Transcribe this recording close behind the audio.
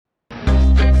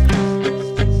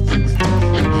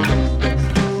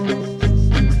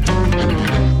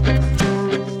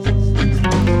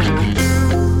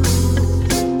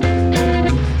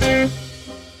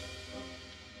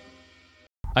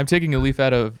I'm taking a leaf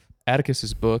out of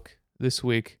Atticus's book this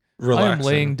week. Relaxing. I am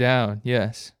laying down.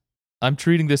 Yes, I'm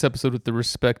treating this episode with the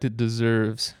respect it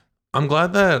deserves. I'm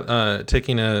glad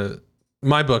that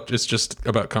my book is just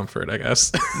about comfort, I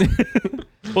guess.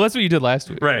 Well, that's what you did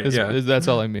last week. Right, yeah. That's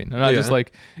all I mean. And I just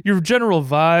like your general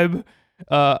vibe.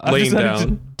 I Laying decided to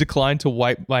down. decline to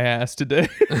wipe my ass today.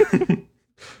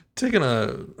 Taking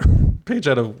a page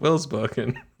out of Will's book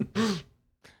and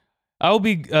I will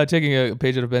be taking a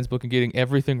page out of Ben's book and getting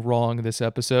everything wrong this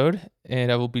episode,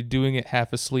 and I will be doing it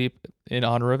half asleep in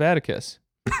honor of Atticus.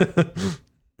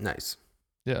 Nice.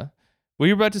 Yeah. What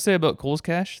you were about to say about Cole's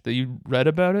Cash? That you read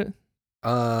about it?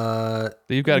 That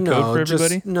you've got a code for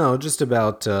everybody? Just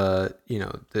about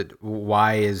that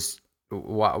why is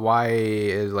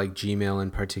like Gmail in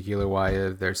particular, why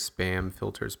have their spam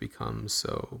filters become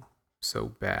so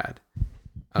bad.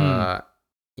 And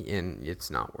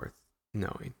it's not worth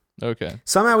knowing. Okay.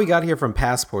 Somehow we got here from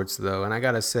passports though, and I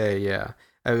gotta say, yeah,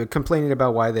 I was complaining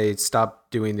about why they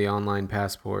stopped doing the online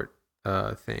passport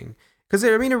thing, because it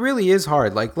really is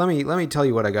hard. Like, let me tell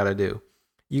you what I gotta do.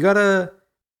 You gotta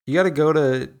go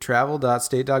to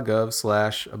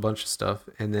travel.state.gov / a bunch of stuff,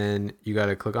 and then you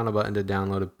gotta click on a button to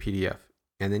download a PDF,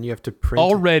 and then you have to print.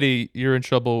 Already, you're in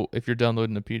trouble if you're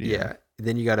downloading a PDF. Yeah.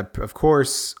 Then you gotta, of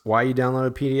course, why you download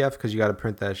a PDF? Because you gotta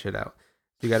print that shit out.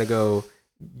 You gotta go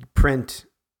print.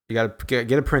 You gotta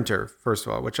get a printer first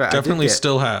of all, which I definitely did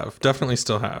get. Definitely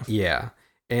still have. Yeah,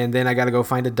 and then I gotta go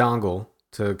find a dongle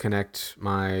to connect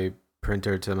my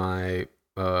printer to my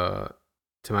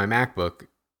MacBook,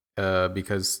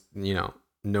 because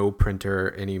no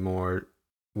printer anymore.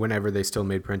 Whenever they still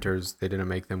made printers, they didn't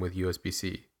make them with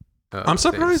USB-C. I'm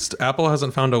surprised Apple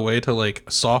hasn't found a way to like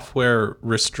software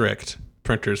restrict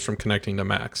printers from connecting to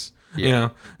Macs. Yeah.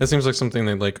 It seems like something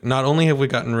that like not only have we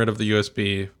gotten rid of the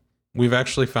USB, we've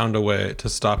actually found a way to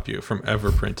stop you from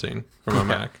ever printing from a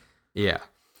Mac. Yeah.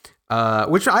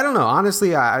 Which I don't know.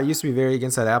 Honestly, I used to be very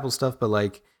against that Apple stuff, but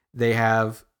like they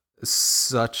have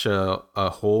such a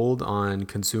hold on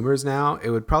consumers now.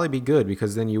 It would probably be good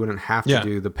because then you wouldn't have to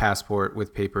do the passport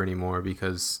with paper anymore,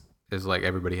 because it's like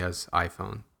everybody has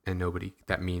iPhone and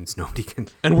that means nobody can.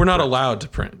 And we're not allowed to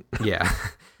print. Yeah.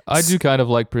 I do kind of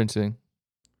like printing,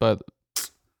 but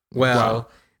well,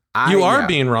 you are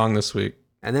being wrong this week.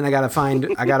 And then I gotta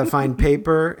find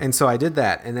paper, and so I did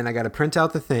that, and then I gotta print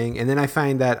out the thing, and then I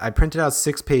find that I printed out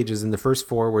 6 pages, and the first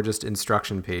 4 were just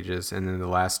instruction pages, and then the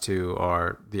last 2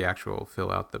 are the actual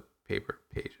fill out the paper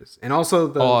pages. And also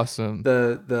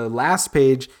the last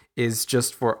page is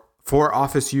just for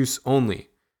office use only.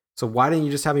 So why didn't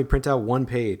you just have me print out 1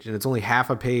 page, and it's only half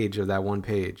a page of that 1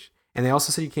 page? And they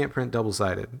also said you can't print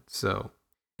double-sided. So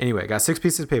anyway, I got 6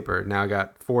 pieces of paper. Now I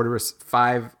got 4 to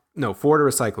recycle,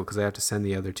 because I have to send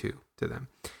the other 2 to them.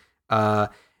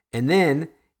 And then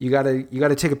you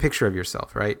gotta take a picture of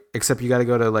yourself, right? Except you gotta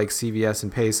go to like CVS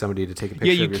and pay somebody to take a picture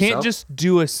of yourself. Yeah, you can't just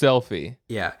do a selfie.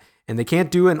 Yeah, and they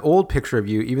can't do an old picture of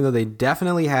you, even though they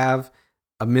definitely have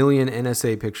a million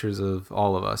NSA pictures of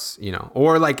all of us,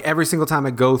 Or like every single time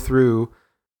I go through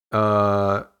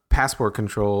passport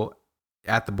control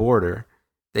at the border,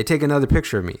 they take another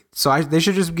picture of me. So they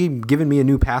should just be giving me a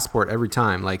new passport every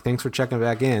time. Like, thanks for checking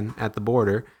back in at the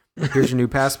border. Here's your new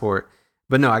passport.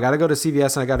 But no, I got to go to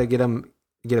CVS and I got to get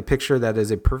a picture that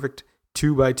is a perfect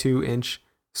 2x2 inch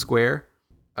square,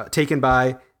 taken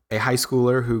by a high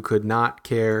schooler who could not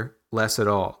care less at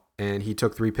all. And he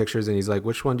took 3 pictures and he's like,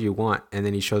 which one do you want? And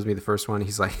then he shows me the first one.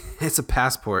 He's like, it's a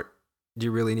passport. Do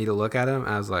you really need to look at him?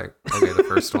 I was like, okay, the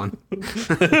first one.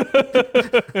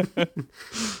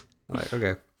 I'm like,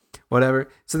 okay, whatever.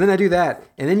 So then I do that.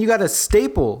 And then you got to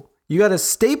staple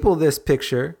this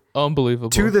picture Unbelievable.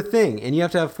 to the thing. And you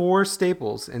have to have 4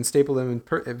 staples and staple them.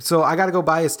 So I got to go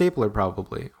buy a stapler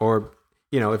probably. Or,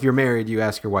 if you're married, you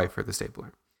ask your wife for the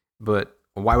stapler. But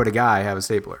why would a guy have a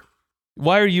stapler?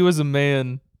 Why are you as a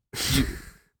man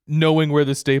knowing where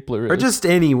the stapler is? Or just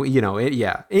anyone.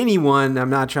 I'm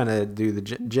not trying to do the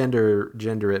gender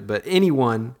it, but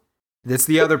anyone. It's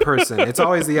the other person. It's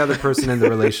always the other person in the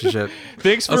relationship.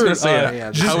 Thanks for just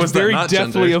very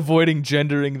deftly avoiding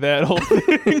gendering that whole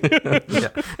thing.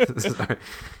 Yeah. Sorry.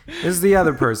 It's the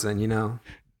other person, You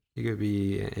could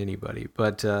be anybody.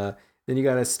 But then you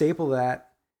got to staple that.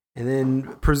 And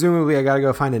then presumably I got to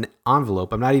go find an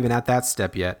envelope. I'm not even at that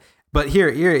step yet. But here,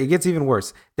 it gets even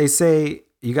worse. They say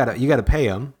you got to pay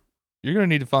them. You're going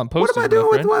to need to find postage. What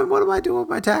am I doing with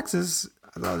my taxes?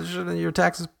 I thought shouldn't your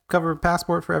taxes cover a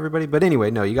passport for everybody? But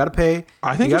anyway, no, you got to pay.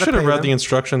 I think you should have read the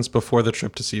instructions before the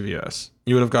trip to CVS.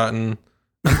 You would have gotten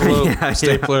envelope,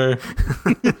 stapler.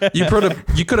 Yeah.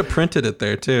 You could have printed it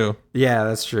there too. Yeah,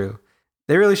 that's true.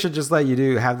 They really should just let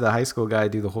you have the high school guy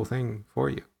do the whole thing for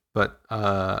you. But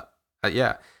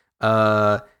yeah.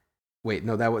 Wait,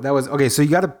 no, that was okay. So you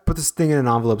got to put this thing in an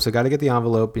envelope. So you got to get the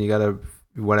envelope, and you got to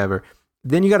whatever.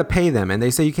 Then you got to pay them, and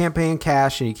they say you can't pay in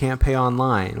cash and you can't pay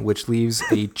online, which leaves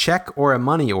a check or a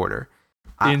money order.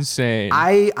 Insane.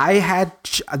 I had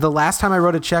the last time I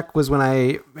wrote a check was when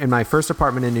in my first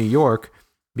apartment in New York,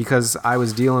 because I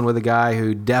was dealing with a guy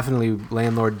who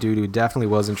landlord dude who definitely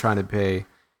wasn't trying to pay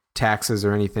taxes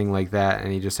or anything like that,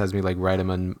 and he just has me like write him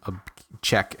a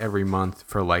check every month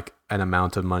for like an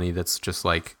amount of money that's just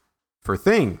like for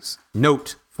things.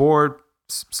 Note for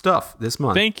stuff this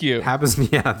month. Thank you. Happens.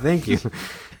 Yeah. Thank you.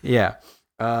 Yeah.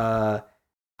 I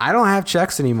don't have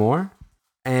checks anymore,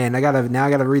 and I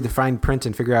gotta read the fine print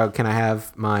and figure out, can I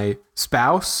have my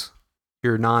spouse,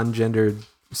 your non-gendered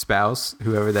spouse,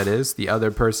 whoever that is, the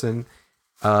other person,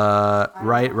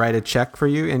 write a check for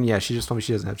you? And yeah, she just told me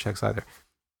she doesn't have checks either.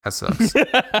 That sucks.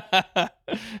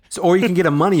 So, or you can get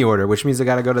a money order, which means I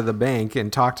got to go to the bank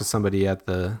and talk to somebody at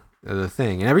the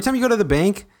thing. And every time I go to the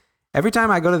bank,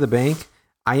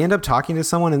 I end up talking to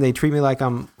someone and they treat me like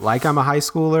I'm a high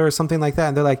schooler or something like that.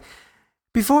 And they're like,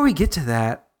 before we get to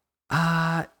that,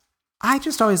 I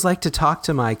just always like to talk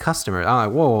to my customer. I'm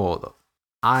like, whoa,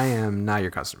 I am not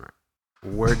your customer.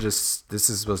 This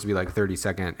is supposed to be like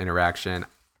 30-second interaction.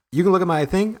 You can look at my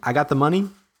thing. I got the money.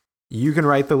 You can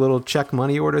write the little check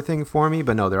money order thing for me.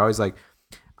 But no, they're always like,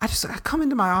 I come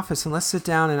into my office and let's sit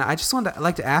down. And I just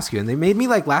like to ask you. And they made me,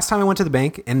 like, last time I went to the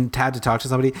bank and had to talk to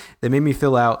somebody, they made me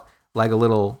fill out like a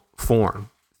little form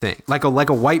thing, like a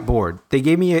whiteboard.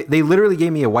 They literally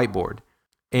gave me a whiteboard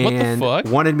and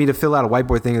wanted me to fill out a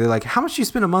whiteboard thing. And they're like, how much do you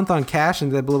spend a month on cash?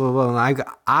 And blah, blah, blah, blah. And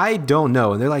I don't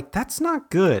know. And they're like, that's not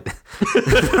good.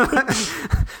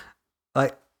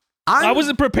 Like, I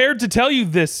wasn't prepared to tell you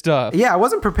this stuff. Yeah, I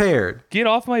wasn't prepared. Get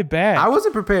off my back. I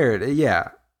wasn't prepared.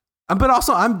 Yeah. But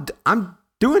also I'm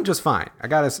doing just fine.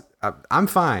 I'm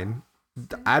fine.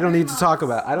 I don't need to talk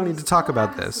about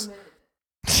this.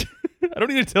 I don't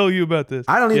need to tell you about this.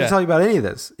 I don't need to tell you about any of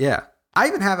this. Yeah. I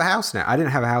even have a house now. I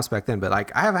didn't have a house back then, but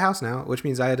like I have a house now, which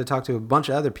means I had to talk to a bunch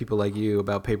of other people like you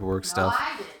about paperwork stuff.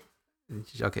 I did.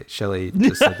 Okay, Shelly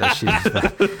just said that she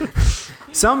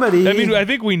somebody. I mean, I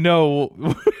think we know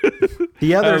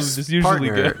the other usually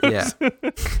partner, goes. yeah,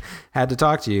 had to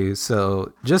talk to you.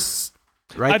 So just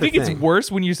write. I think it's worse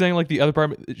when you're saying like the other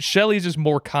part. Shelly's just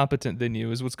more competent than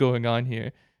you. Is what's going on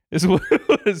here. Is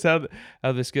how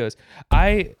this goes.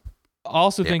 I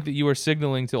also think that you are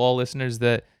signaling to all listeners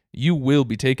that you will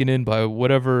be taken in by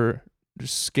whatever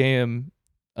scam.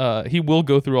 He will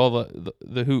go through all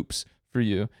the hoops for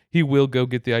you. He will go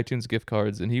get the iTunes gift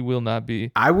cards, and he will not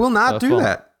be. I will not do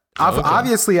that. Okay.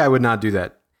 Obviously, I would not do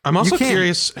that. I'm also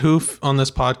curious who on this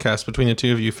podcast between the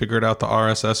two of you figured out the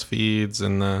RSS feeds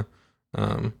and the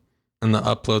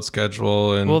upload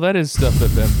schedule. And well, that is stuff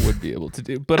that Ben would be able to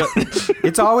do, but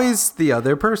it's always the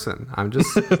other person. I'm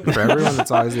just for everyone.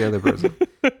 It's always the other person.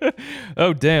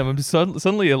 Oh damn!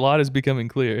 Suddenly a lot is becoming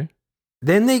clear.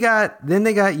 Then they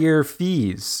got your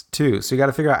fees too. So you got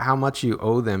to figure out how much you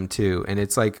owe them too, and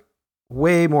it's like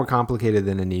way more complicated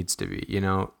than it needs to be. You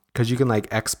know, because you can like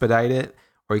expedite it,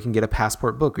 or you can get a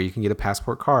passport book, or you can get a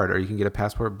passport card, or you can get a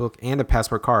passport book and a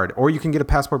passport card, or you can get a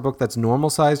passport book that's normal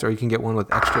sized, or you can get one with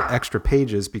extra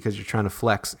pages because you're trying to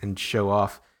flex and show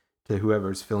off to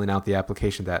whoever's filling out the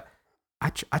application that I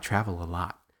travel a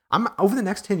lot. I'm over the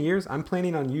next 10 years, I'm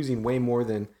planning on using way more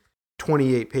than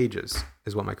 28 pages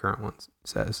is what my current one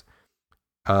says,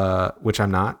 which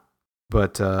I'm not.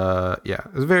 But yeah,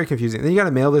 it was very confusing. Then you got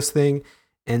to mail this thing,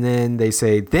 and then they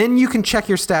say, then you can check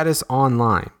your status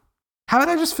online. How did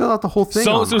I just fill out the whole thing?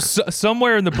 So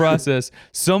somewhere in the process,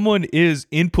 someone is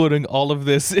inputting all of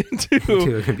this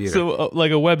into a computer. So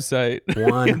like a website.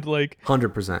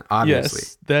 100%. Obviously.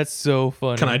 Yes, that's so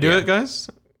funny. Can I do it, guys?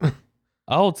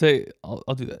 I'll do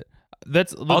that.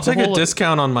 I'll take a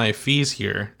discount on my fees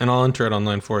here, and I'll enter it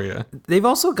online for you. They've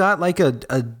also got like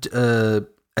a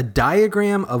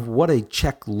diagram of what a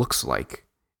check looks like.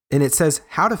 And it says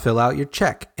how to fill out your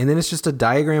check. And then it's just a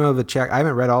diagram of a check. I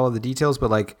haven't read all of the details,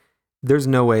 but like there's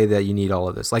no way that you need all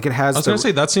of this. Like it has. I was going to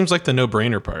say, that seems like the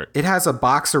no-brainer part. It has a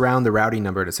box around the routing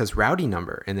number. And it says routing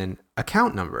number, and then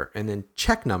account number, and then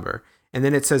check number. And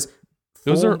then it says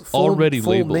those are already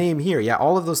full labeled. Name here. Yeah,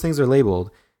 all of those things are labeled.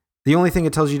 The only thing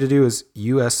it tells you to do is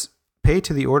U.S. pay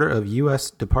to the order of U.S.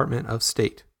 Department of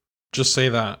State. Just say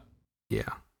that. Yeah.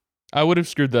 I would have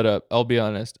screwed that up. I'll be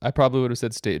honest. I probably would have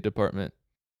said State Department,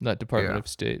 not Department of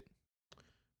State.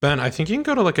 Ben, I think you can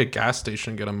go to like a gas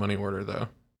station and get a money order though.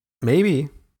 Maybe.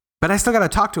 But I still got to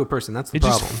talk to a person. That's the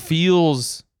problem. It just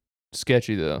feels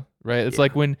sketchy though, right? It's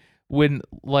like when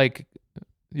like,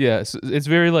 yeah, it's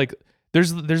very like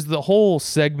there's the whole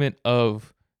segment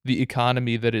of the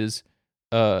economy that is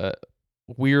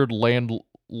weird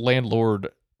landlord.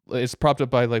 It's propped up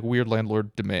by like weird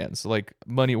landlord demands, like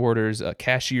money orders,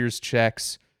 cashier's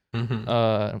checks,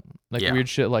 weird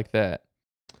shit like that.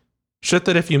 Shit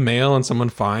that if you mail and someone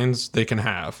finds, they can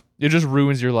have. It just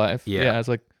ruins your life. Yeah. Yeah, it's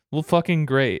like, well, fucking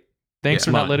great. Thanks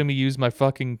for not Money. letting me use my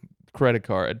fucking credit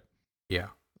card. Yeah.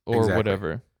 Or Exactly.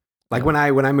 whatever. Like when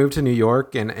I moved to New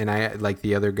York and I like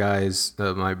the other guys,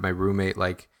 my roommate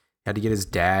like had to get his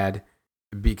dad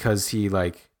because he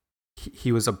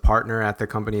was a partner at the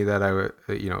company that I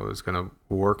was gonna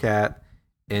work at,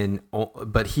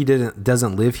 but he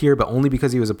doesn't live here. But only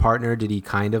because he was a partner did he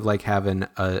kind of like have an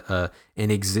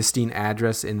existing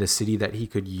address in the city that he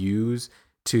could use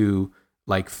to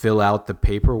like fill out the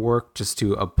paperwork just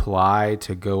to apply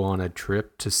to go on a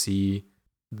trip to see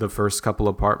the first couple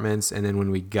apartments. And then when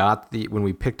we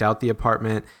picked out the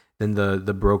apartment, then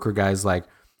the broker guy's like,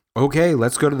 okay,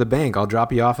 let's go to the bank. I'll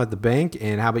drop you off at the bank.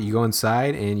 And how about you go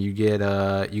inside and you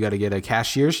got to get a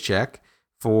cashier's check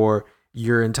for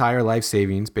your entire life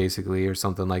savings basically, or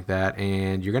something like that.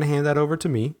 And you're going to hand that over to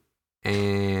me.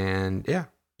 And yeah,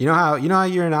 you know how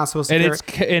you're not supposed to,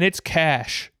 and it's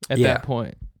cash at that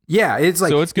point. Yeah, it's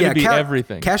like, so it's going to be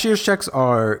everything. Cashier's checks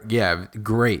are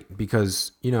great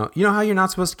because you know how you're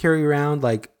not supposed to carry around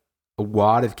like a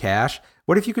wad of cash.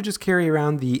 What if you could just carry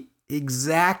around the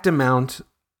exact amount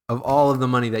of all of the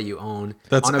money that you own?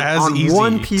 That's on easy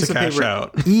one piece to of cash paper.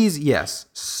 Out. Easy, yes,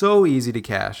 so easy to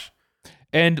cash,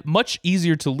 and much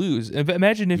easier to lose.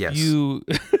 Imagine if you,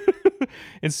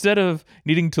 instead of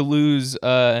needing to lose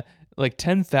like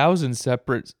 10,000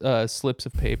 separate slips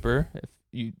of paper,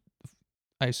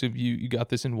 I assume you got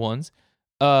this in ones.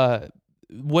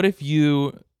 What if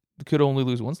you could only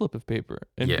lose one slip of paper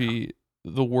and be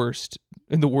in the worst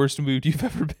mood you've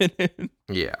ever been in?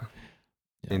 Yeah.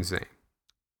 Insane.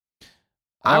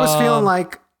 I was feeling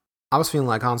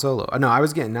like Han Solo. No, I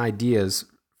was getting ideas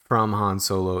from Han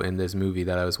Solo in this movie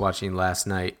that I was watching last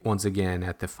night. Once again,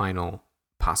 at the final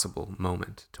possible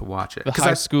moment to watch it. The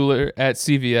high schooler at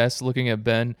CVS looking at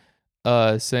Ben,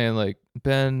 saying like,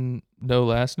 Ben, no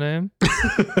last name?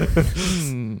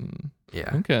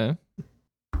 Yeah. Okay.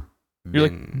 You're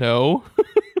like, no.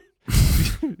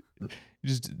 You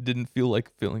just didn't feel like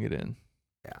filling it in.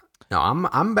 Yeah. No,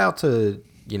 I'm about to,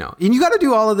 and you got to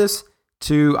do all of this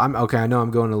to, I know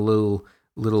I'm going a little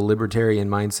libertarian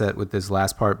mindset with this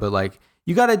last part, but like,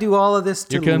 you got to do all of this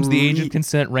to Here comes the age of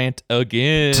consent rant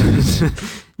again.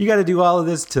 You got to do all of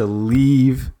this to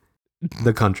leave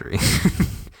the country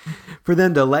for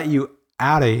them to let you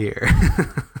out of here.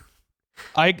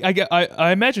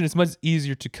 I imagine it's much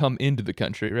easier to come into the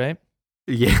country, right?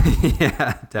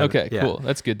 Yeah. Okay, cool.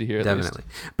 That's good to hear. Definitely.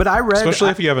 But I read, especially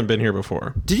if you haven't been here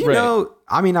before. Did you know?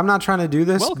 I mean, I'm not trying to do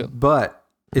this, but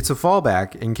it's a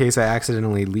fallback in case I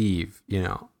accidentally leave.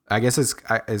 I guess it's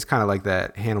kind of like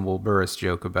that Hannibal Buress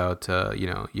joke about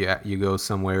you go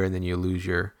somewhere and then you lose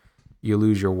your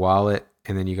wallet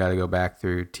and then you got to go back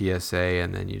through TSA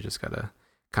and then you just got to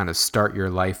kind of start your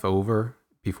life over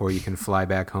before you can fly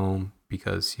back home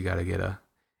because you got to get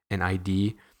an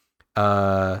ID.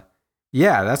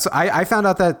 That's I found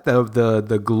out that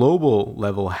the global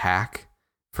level hack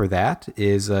for that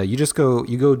is you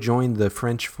go join the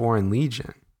French Foreign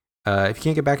Legion. If you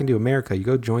can't get back into America, you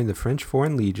go join the French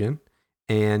Foreign Legion,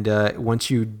 and once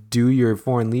you do your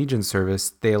Foreign Legion service,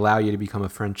 they allow you to become a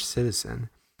French citizen.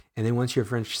 And then once you're a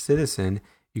French citizen,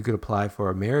 you could apply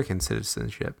for American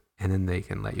citizenship, and then they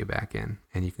can let you back in,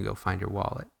 and you can go find your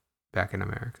wallet back in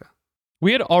America.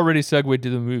 We had already segued to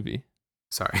the movie.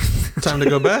 Sorry. Time to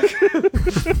go back?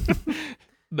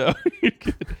 No, you're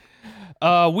good.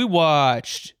 We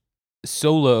watched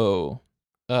Solo,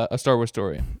 A Star Wars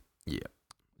Story. Yeah.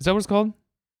 Is that what it's called?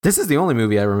 This is the only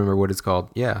movie I remember what it's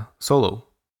called. Yeah, Solo.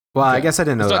 Well, okay. I guess I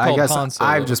didn't know that. I guess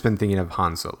I've just been thinking of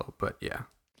Han Solo, but yeah.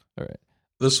 All right.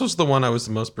 This was the one I was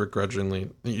the most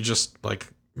begrudgingly, you just like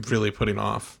really putting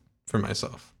off for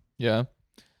myself. Yeah.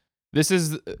 This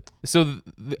is,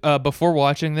 before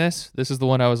watching this is the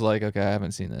one I was like, okay, I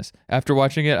haven't seen this. After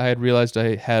watching it, I had realized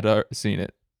I had seen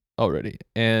it already.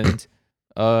 And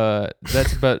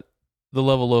that's about the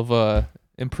level of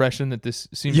impression that this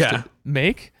seems to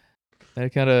make. I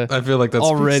feel like that's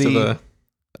already,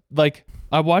 like,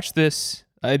 I watched this,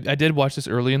 I did watch this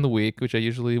early in the week, which I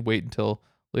usually wait until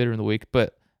later in the week,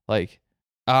 but like,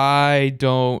 I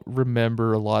don't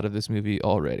remember a lot of this movie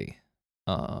already.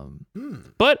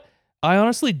 But I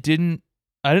honestly didn't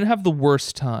have the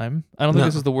worst time. I don't think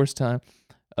this is the worst time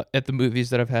at the movies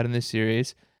that I've had in this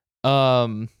series.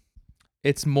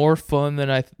 It's more fun than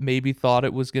I maybe thought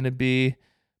it was going to be,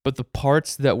 but the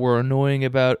parts that were annoying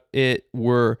about it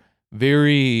were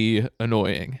very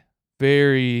annoying,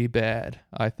 very bad,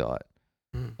 I thought.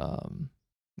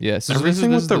 Yeah, so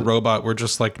Everything this with the robot were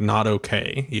just like not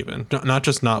okay, even not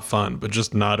just not fun, but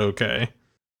just not okay.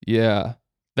 Yeah,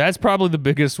 that's probably the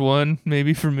biggest one,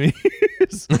 maybe for me,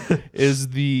 is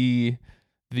the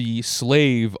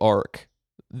slave arc.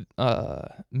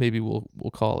 Maybe we'll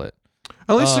call it.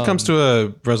 At least it comes to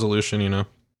a resolution, you know.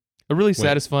 A really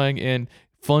satisfying and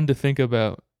fun to think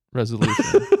about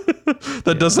resolution.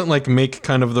 That doesn't like make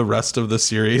kind of the rest of the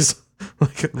series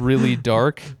like really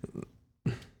dark.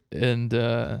 And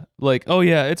like, oh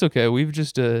yeah, it's okay. We've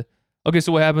just okay,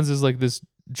 so what happens is like this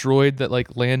droid that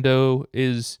like Lando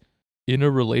is in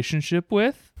a relationship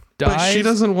with dies. But she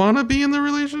doesn't want to be in the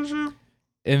relationship.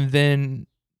 And then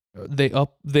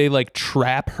they like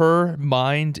trap her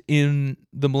mind in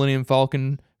the Millennium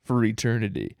Falcon for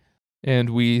eternity. And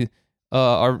we spend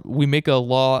a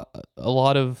lot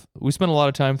of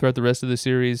time throughout the rest of the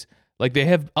series. Like they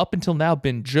have up until now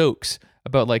been jokes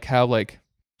about like how like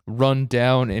run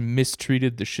down and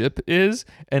mistreated the ship is,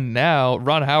 and now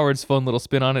Ron Howard's fun little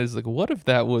spin on it is like, what if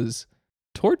that was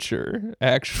torture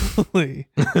actually?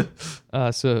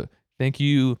 So thank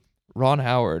you, Ron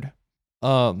Howard.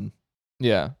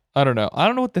 Yeah, I don't know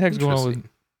what the heck's going on with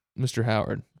Mr.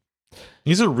 Howard.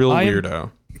 He's a real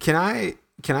weirdo. Can I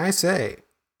say,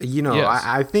 you know, yes.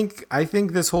 I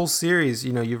think this whole series,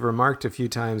 you know, you've remarked a few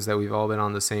times that we've all been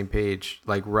on the same page,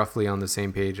 like roughly on the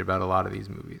same page about a lot of these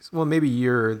movies. Well, maybe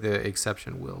you're the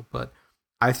exception, Will, but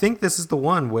I think this is the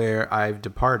one where I've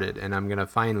departed, and I'm gonna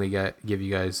finally give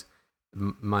you guys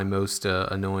my most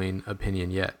annoying opinion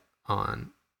yet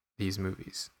on these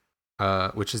movies,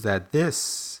 which is that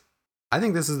I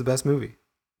think this is the best movie.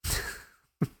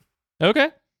 Okay.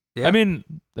 Yeah. I mean,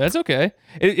 that's okay.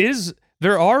 It is.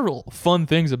 There are fun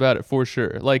things about it for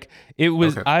sure. Like it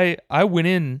was, okay. I went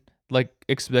in like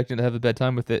expecting to have a bad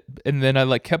time with it, and then I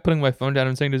like kept putting my phone down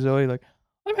and saying to Zoe like,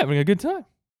 "I'm having a good time."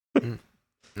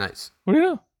 Nice. What do you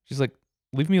know? She's like,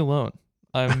 "Leave me alone.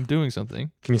 I'm doing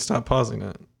something." Can you stop pausing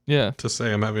it? Yeah. To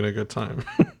say I'm having a good time.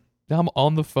 Now I'm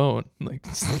on the phone. Like,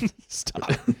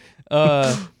 stop.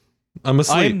 I'm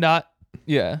asleep. I'm not.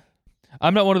 Yeah.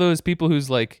 I'm not one of those people who's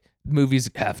like, movies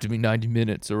have to be 90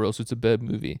 minutes or else it's a bad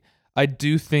movie. I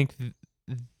do think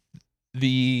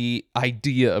the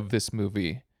idea of this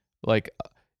movie, like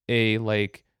a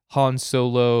like Han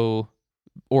Solo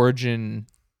origin,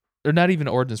 or not even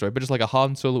origin story, but just like a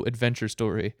Han Solo adventure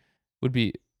story, would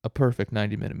be a perfect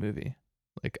 90-minute movie,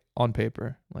 like on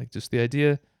paper. Like just the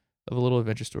idea of a little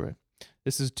adventure story.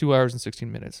 This is 2 hours and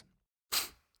 16 minutes.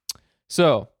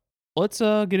 So let's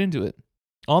get into it.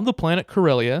 On the planet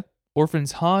Corellia,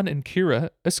 orphans Han and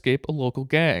Kira escape a local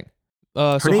gang.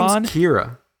 Her name's Han,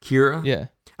 Kira. Kira? Yeah.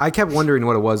 I kept wondering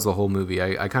what it was the whole movie.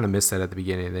 I kind of missed that at the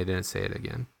beginning, and they didn't say it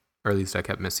again. Or at least I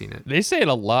kept missing it. They say it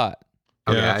a lot.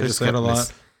 Okay, yeah, I just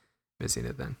kept missing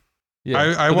it then. Yeah,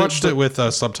 I watched it with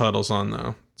subtitles on,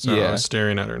 though. So I was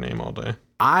staring at her name all day.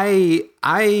 I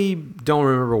don't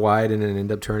remember why I didn't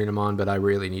end up turning them on, but I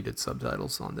really needed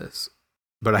subtitles on this.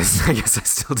 But I guess I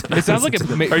still did. It sounds like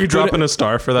Are you dropping a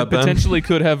star for that, Ben? Potentially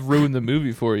could have ruined the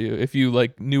movie for you if you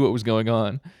like knew what was going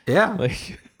on. Yeah,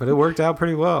 like, but it worked out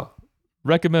pretty well.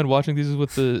 Recommend watching these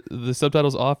with the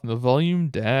subtitles off and the volume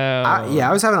down.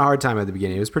 I was having a hard time at the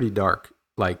beginning. It was pretty dark.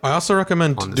 Like I also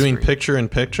recommend doing picture in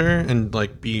picture and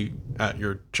like be at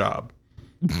your job.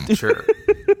 Sure.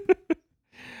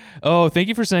 Oh, thank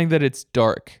you for saying that it's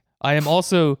dark. I think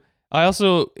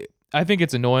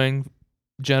it's annoying.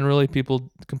 Generally, people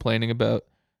complaining about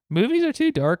movies are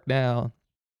too dark now.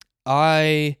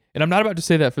 And I'm not about to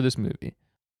say that for this movie.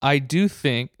 I do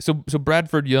think so.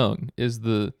 Bradford Young is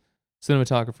the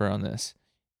cinematographer on this,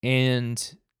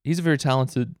 and he's a very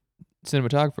talented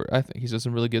cinematographer. I think he's done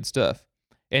some really good stuff,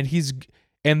 and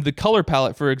the color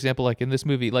palette, for example, like in this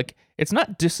movie, like it's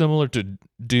not dissimilar to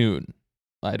Dune.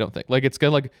 I don't think like it's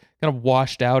kind of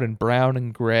washed out and brown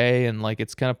and gray, and like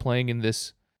it's kind of playing in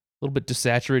this little bit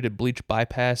desaturated bleach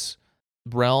bypass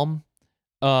realm.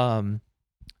 I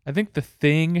think the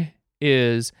thing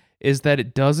is that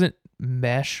it doesn't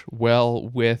mesh well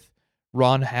with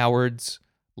Ron Howard's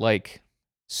like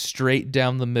straight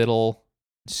down the middle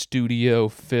studio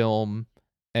film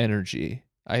energy.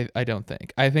 I don't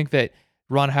think. I think that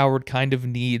Ron Howard kind of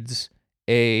needs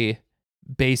a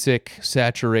basic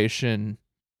saturation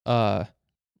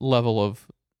level of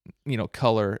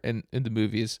color in the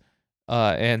movies.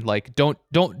 And like don't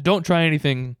try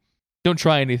anything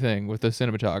with the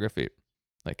cinematography.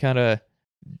 Like kind of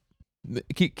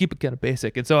keep it kind of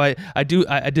basic. And so I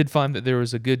did find that there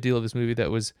was a good deal of this movie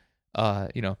that was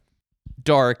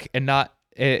dark and not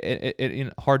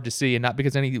hard to see, and not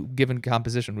because any given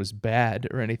composition was bad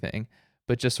or anything,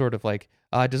 but just sort of like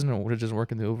it doesn't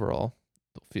work in the overall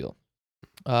feel.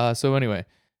 So anyway,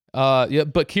 yeah,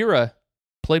 but Kira,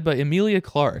 played by Emilia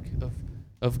Clarke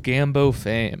of Gambo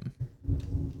fame.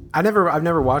 I've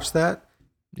never watched that.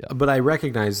 Yeah. But I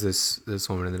recognized this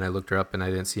woman, and then I looked her up, and I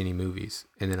didn't see any movies,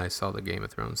 and then I saw the Game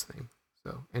of Thrones thing.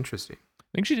 So interesting. I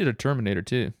think she did a Terminator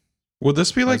too. Would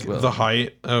this be like As well. the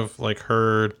height of like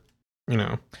her, you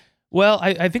know? Well,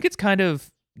 I think it's kind of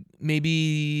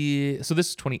maybe. So this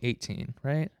is 2018,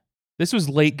 right? This was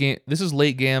late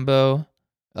Gambo,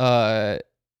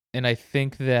 and I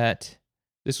think that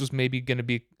this was maybe going to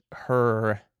be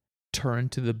her turn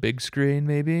to the big screen,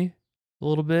 maybe a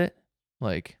little bit.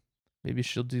 Like maybe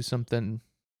she'll do something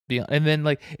beyond, and then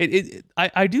like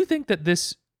I do think that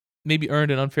this maybe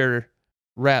earned an unfair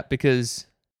rap because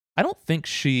I don't think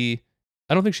she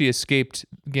escaped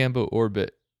Gambo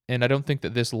orbit, and I don't think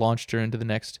that this launched her into the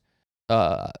next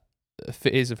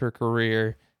phase of her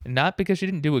career. Not because she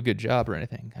didn't do a good job or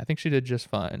anything. I think she did just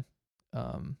fine.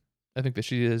 I think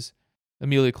that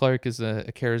Emilia Clarke is a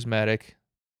charismatic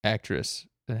actress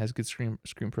and has good screen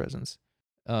presence.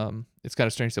 It's kind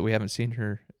of strange that we haven't seen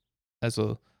her as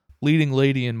a leading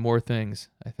lady in more things,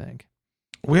 I think.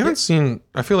 We haven't seen,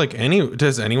 I feel like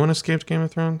has anyone escaped Game of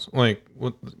Thrones? Like,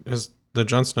 what is the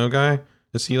Jon Snow guy?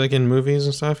 Is he like in movies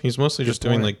and stuff? He's mostly just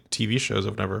doing like TV shows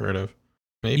I've never heard of.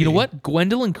 Maybe. You know what?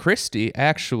 Gwendolyn Christie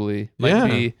actually might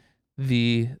be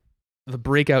the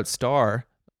breakout star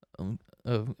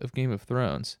of Game of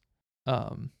Thrones.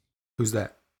 Who's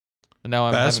that? And now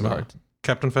I'm having a hard.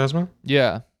 Captain Phasma?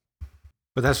 Yeah.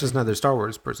 But that's just another Star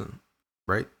Wars person,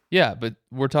 right? Yeah, but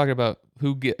we're talking about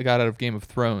who got out of Game of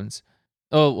Thrones.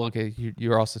 Oh, okay.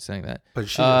 You're also saying that. But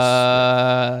she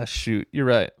was, shoot, you're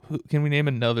right. Can we name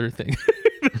another thing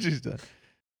that she's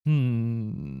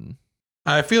done?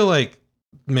 I feel like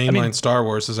mainline Star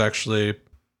Wars is actually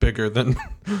bigger than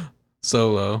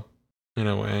Solo, in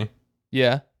a way.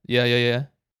 Yeah.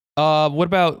 What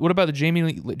about the Jamie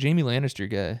Lannister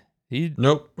guy?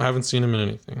 Nope, I haven't seen him in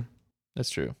anything. That's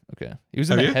true. Okay, he was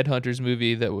in the Headhunters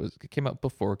movie that came out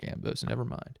before Gambo, so never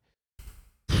mind.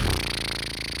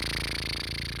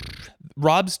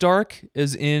 Robb Stark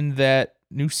is in that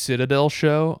new Citadel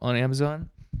show on Amazon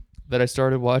that I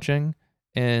started watching,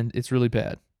 and it's really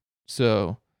bad.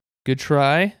 So, good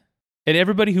try. And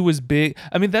everybody who was big,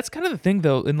 I mean, that's kind of the thing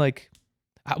though. And like,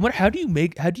 how do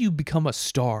you become a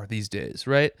star these days,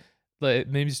 right? Like,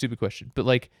 maybe a stupid question, but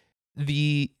like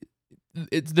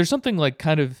there's something like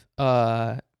kind of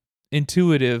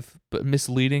intuitive but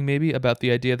misleading maybe about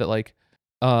the idea that like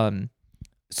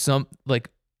some like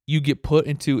you get put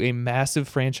into a massive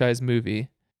franchise movie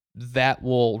that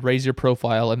will raise your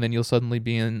profile, and then you'll suddenly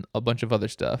be in a bunch of other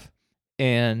stuff.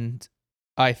 And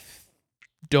I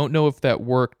don't know if that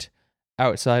worked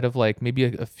outside of like maybe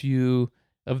a few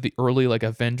of the early like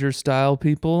Avengers style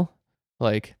people,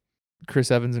 like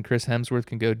Chris Evans and Chris Hemsworth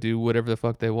can go do whatever the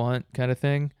fuck they want kind of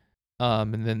thing.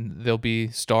 And then they'll be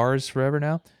stars forever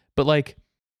now. But like,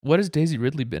 what has Daisy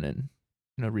Ridley been in,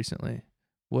 recently?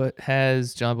 What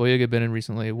has John Boyega been in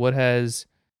recently? What has,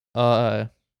 like,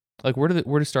 where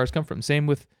do stars come from? Same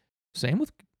with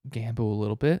Gambo a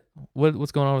little bit.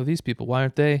 What's going on with these people? Why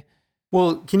aren't they?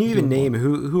 Well, can you even name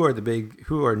who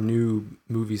are new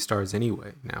movie stars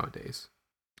anyway nowadays?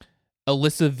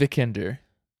 Alyssa Vikander.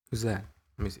 Who's that?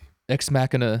 Let me see. Ex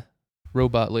Machina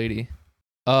robot lady.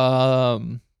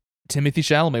 Timothy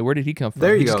Chalamet. Where did he come from?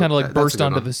 There you he go. just kind of like burst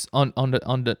onto one. this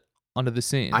onto the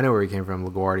scene. I know where he came from.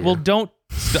 LaGuardia. Well, don't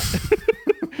stop.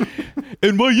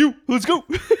 NYU. Let's go.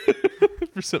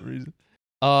 For some reason.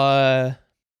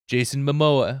 Jason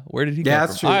Momoa. Where did he come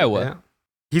from? True. Iowa. Yeah.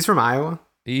 He's from Iowa.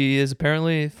 He is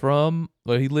apparently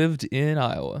he lived in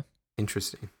Iowa.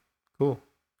 Interesting. Cool.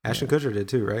 Ashton Kutcher did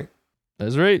too, right?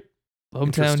 That's right.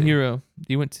 Hometown hero.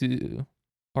 He went to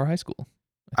our high school.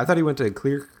 I thought he went to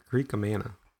Clear Creek,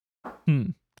 Amana.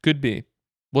 Could be.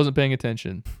 Wasn't paying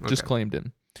attention. Just claimed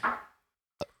him.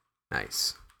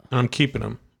 Nice. I'm keeping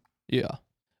him. Yeah.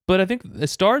 But I think the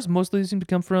stars mostly seem to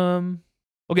come from.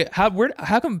 Okay, how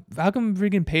come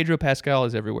freaking Pedro Pascal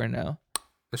is everywhere now?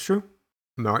 That's true.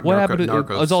 What happened to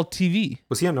Narcos? It was all TV.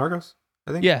 Was he on Narcos?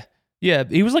 I think. Yeah.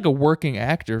 He was like a working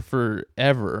actor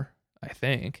forever, I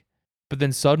think. But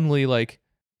then suddenly, like,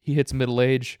 he hits middle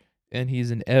age and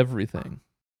he's in everything.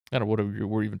 I don't know what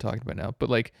we're even talking about now, but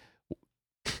like,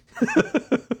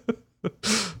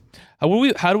 how do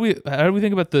we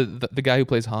think about the guy who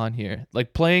plays Han here?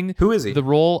 Like playing who is he? The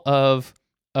role of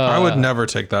I would never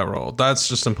take that role. That's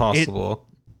just impossible.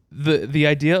 The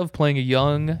idea of playing a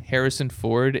young Harrison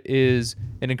Ford is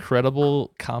an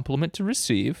incredible compliment to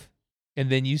receive. and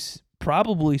then you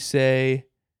probably say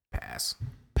Pass.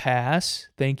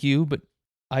 Thank you, but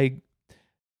I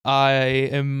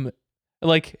am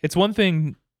like, it's one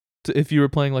thing if you were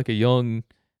playing like a young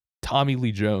Tommy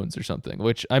Lee Jones or something,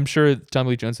 which I'm sure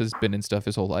Tommy Lee Jones has been in stuff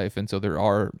his whole life, and so there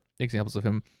are examples of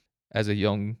him as a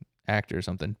young actor or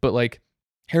something. But like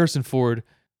Harrison Ford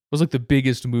was like the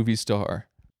biggest movie star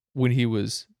when he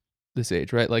was this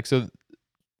age, right? Like, so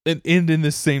and in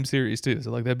this same series too.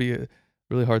 So like that'd be a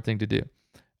really hard thing to do.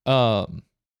 And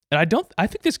I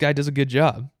think this guy does a good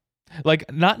job.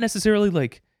 Like, not necessarily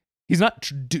like he's not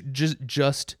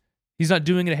just he's not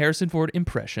doing a Harrison Ford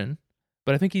impression,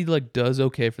 but I think he like does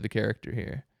okay for the character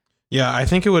here. Yeah, I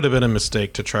think it would have been a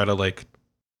mistake to try to like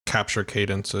capture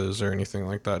cadences or anything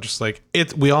like that. Just like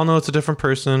we all know it's a different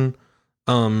person.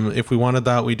 If we wanted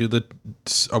that, we do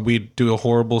a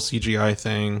horrible CGI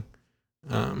thing.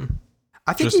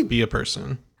 I think just be a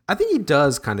person. I think he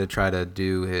does kind of try to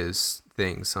do his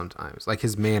thing sometimes, like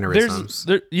his mannerisms.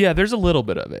 There's a little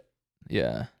bit of it.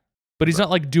 Yeah. But he's not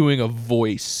like doing a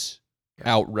voice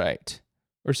outright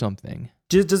or something.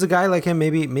 Does a guy like him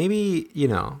maybe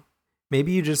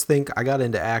you just think I got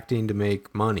into acting to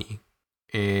make money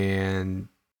and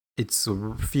it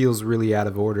feels really out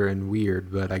of order and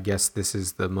weird, but I guess this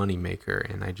is the money maker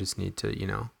and I just need to,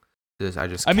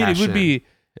 I mean, it would be,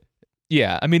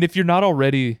 yeah. I mean, if you're not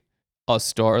already a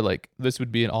star, like this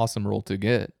would be an awesome role to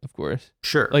get, of course.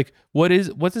 Sure. Like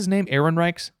what's his name?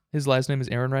 Ehrenreich? His last name is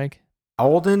Ehrenreich?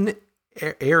 Alden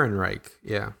Ehrenreich.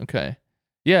 Yeah. Okay.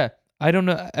 Yeah. I don't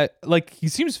know. Like he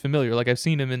seems familiar. Like I've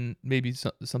seen him in maybe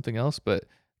something else, but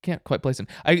can't quite place him.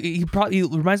 He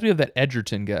reminds me of that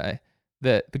Edgerton guy,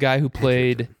 the guy who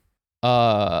played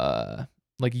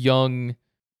like young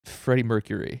Freddie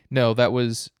Mercury. No,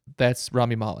 that's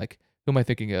Rami Malek. Who am I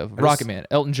thinking of? Rocket Man,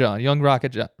 Elton John, young Rocket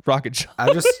John. Rocket John.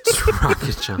 I just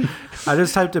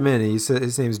typed him in and he said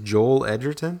his name's Joel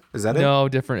Edgerton. Is that it? No,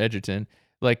 different Edgerton.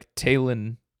 Like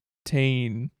Tane.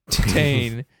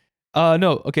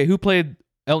 No, okay, who played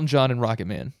Elton John in Rocket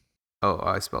Man? Oh,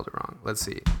 I spelled it wrong. Let's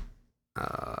see.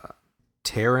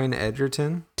 Taron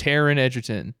Egerton? Taron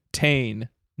Egerton.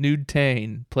 Nude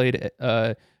Tane played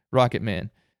Rocket Man.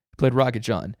 Played Rocket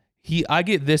John. I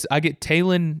get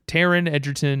Taron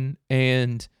Egerton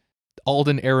and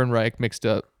Alden Ehrenreich mixed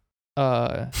up.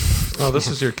 This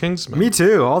is your Kingsman. Me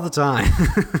too, all the time.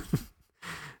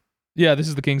 Yeah, this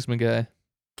is the Kingsman guy.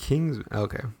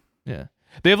 Okay. Yeah.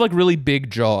 They have like really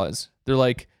big jaws. They're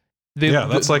like these are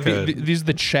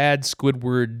the Chad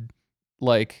Squidward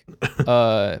like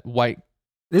white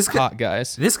hot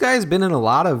guys. This guy's been in a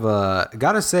lot of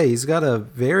gotta say he's got a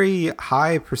very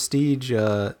high prestige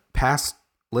past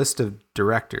list of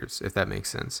directors, if that makes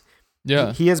sense.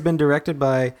 Yeah. He has been directed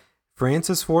by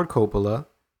Francis Ford Coppola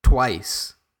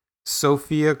twice,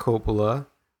 Sofia Coppola,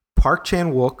 Park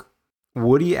Chan-wook,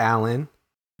 Woody Allen,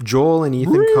 Joel and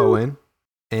Ethan Coen,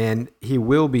 and he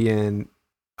will be in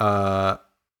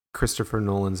Christopher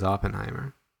Nolan's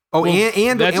Oppenheimer. Oh, well,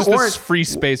 and that's and just Warren, free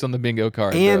space on the bingo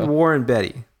card. And though. Warren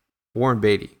Beatty,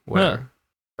 whatever.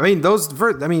 Huh.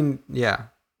 I mean, yeah,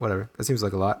 whatever. That seems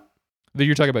like a lot.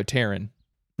 You're talking about Taron.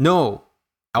 No,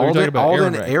 Alden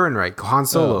Ehrenreich, Han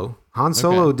Solo. Oh, Han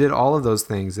Solo did all of those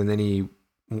things, and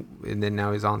then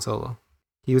now he's Han Solo.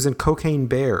 He was in Cocaine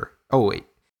Bear. Oh wait,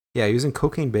 yeah, he was in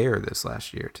Cocaine Bear this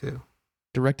last year too.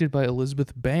 Directed by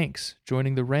Elizabeth Banks,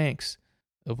 joining the ranks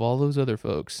of all those other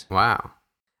folks. Wow,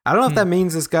 I don't know if that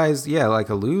means this guy's like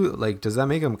a like. Does that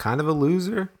make him kind of a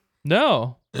loser?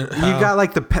 No. You got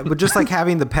like but just like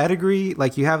having the pedigree,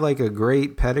 like you have like a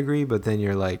great pedigree, but then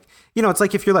you're like, it's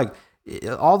like if you're like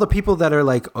all the people that are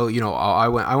like, oh, I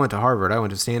went to Harvard, I went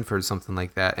to Stanford, something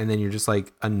like that, and then you're just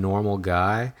like a normal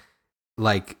guy,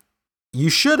 like you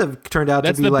should have turned out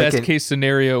to be like that's the best case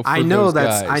scenario. I know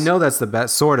that's the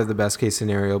best, sort of the best case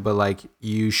scenario, but like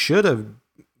you should have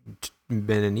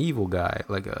been an evil guy,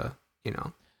 like you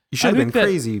should have been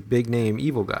crazy big name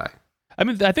evil guy. I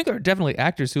mean, I think there are definitely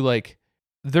actors who like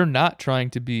they're not trying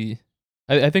to be.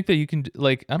 I think that you can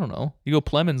like, I don't know, you go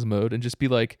Plemons mode and just be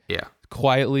like,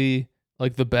 quietly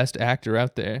like the best actor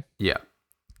out there. Yeah.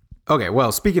 Okay.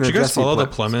 Well, speaking of, did you guys Jesse follow the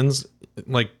Plemons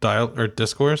like dial or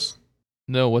discourse?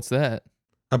 No, what's that?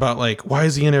 About like, why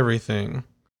is he in everything?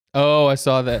 Oh, I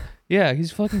saw that. Yeah,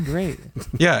 he's fucking great.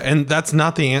 Yeah, and that's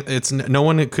not it's no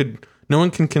one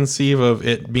can conceive of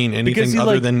it being anything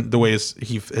other than the way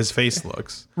his face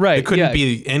looks. Right. It couldn't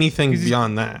be anything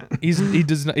beyond that.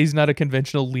 He's not a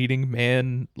conventional leading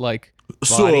man like body.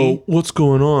 So what's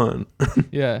going on?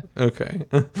 Yeah. Okay.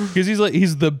 Because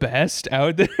he's the best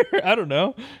out there. I don't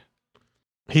know.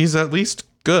 He's at least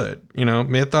good.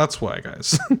 That's why,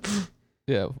 guys.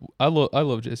 Yeah, I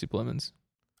love Jesse Plemons.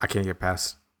 I can't get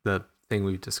past the thing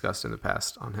we've discussed in the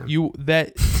past on him.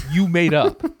 You made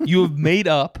up. You have made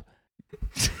up.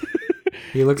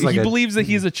 He looks like he believes that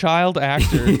he's a child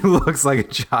actor. He looks like a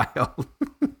child.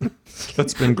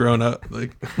 That's been grown up.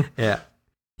 Like, Yeah.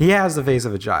 He has the face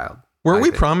of a child. were I we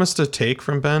think. promised a take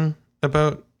from Ben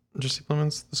about Jesse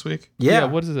Plemons this week? Yeah.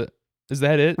 What is it? Is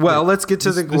that it? Well, let's get to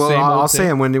This- the. the same I'll old say thing?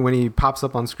 him when he pops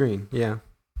up on screen. Yeah.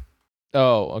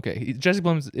 Oh, okay. Jesse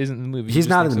Plemons isn't in the movie. You He's just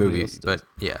not in think the somebody movie, else does.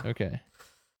 but yeah. Okay.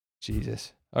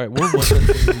 Jesus. All right, we're one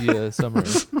thing in the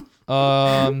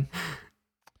summary.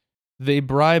 They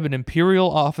bribe an Imperial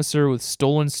officer with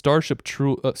stolen Starship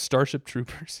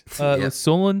Troopers. Yeah. With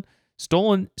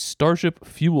stolen Starship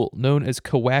fuel known as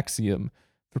coaxium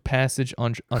for passage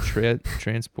on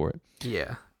transport.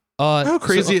 Yeah. How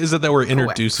crazy so- is it that we're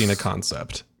introducing Coax. a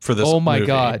concept for this? Oh my movie?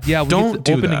 god. Yeah, we Don't get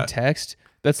the do opening that. text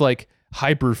that's like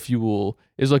hyperfuel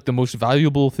is like the most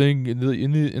valuable thing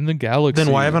in the galaxy.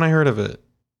 Then why haven't I heard of it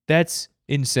That's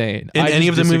insane. in I any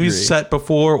of just the movies disagree. set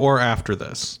before or after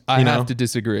this? I you have know? to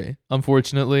disagree.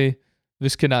 Unfortunately,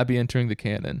 this cannot be entering the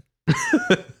canon.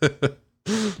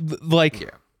 Like Yeah.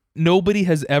 nobody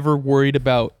has ever worried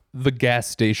about the gas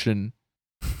station.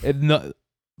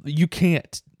 You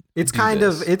can't. It's do kind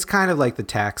this. of like the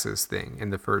taxes thing in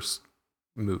the first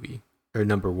movie or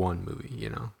number one movie. You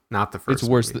know, not the first. It's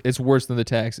worse. Movie. It's worse than the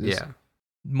taxes. Yeah.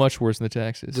 Much worse than the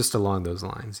taxes. Just along those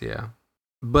lines. Yeah.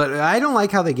 But I don't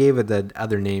like how they gave it the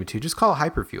other name too. Just call it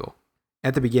hyperfuel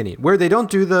at the beginning, where they don't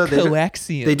do the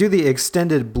coaxium. they do the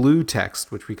extended blue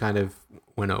text, which we kind of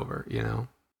went over. You know,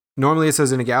 normally it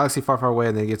says in a galaxy far, far away,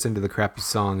 and then it gets into the crappy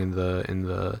song in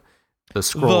the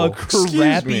scroll. the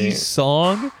crappy me.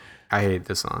 song. I hate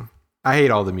the song. I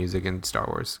hate all the music in Star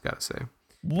Wars. Gotta say.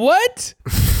 What?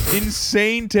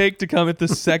 Insane take to come at the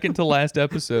second to last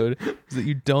episode is that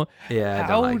you don't. Yeah, I How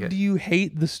don't like it. do you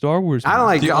hate the Star Wars? I don't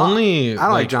movies? like. The only I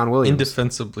don't like John Williams.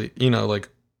 indefensibly, like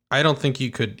I don't think you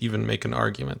could even make an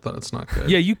argument that it's not good.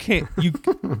 Yeah, you can't. You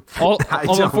I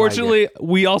don't unfortunately,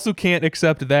 we also can't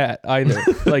accept that either.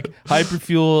 Like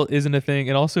hyperfuel isn't a thing,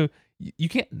 and also you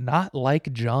can't not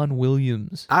like John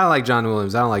Williams. I don't like John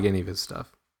Williams. I don't like any of his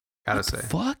stuff. Gotta What the say.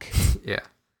 fuck? Yeah,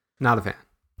 not a fan.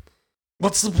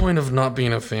 What's the point of not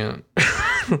being a fan?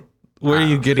 Where are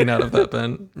you getting out of that,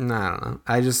 Ben? No, I don't know.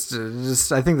 I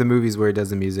just I think the movies where he does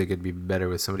the music, it'd be better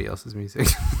with somebody else's music.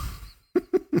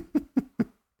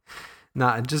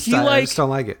 I just don't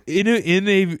like it. In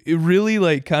a really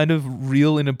like kind of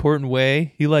real and important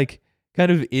way, he like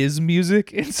kind of is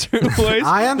music in certain ways.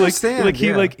 I understand, Like he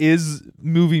yeah. like is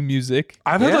movie music.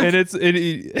 I've had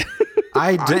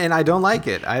like and I don't like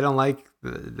it. I don't like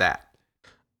that.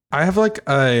 I have like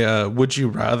a would you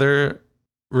rather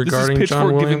regarding this is John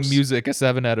Pitchfork giving Williams music a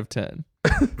 7 out of 10.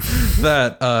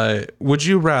 that would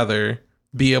you rather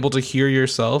be able to hear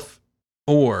yourself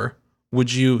or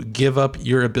would you give up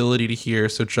your ability to hear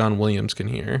so John Williams can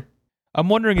hear? I'm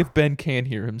wondering if Ben can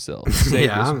hear himself say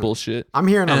Yeah, this I'm- bullshit. I'm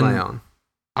hearing on my And- own.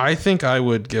 I think I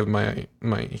would give my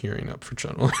hearing up for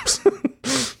John Williams.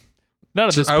 Not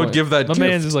at this I would point. give that My gift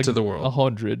man's is like to the world.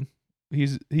 100.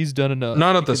 He's done enough.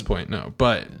 Not at He this can- point, no.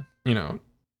 But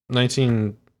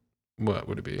what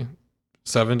would it be?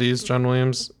 70s John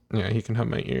Williams? Yeah, he can have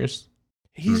my ears.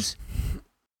 He's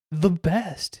the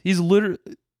best. He's literally.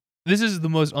 This is the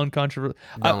most uncontroversial.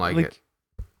 Don't like it.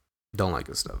 Don't like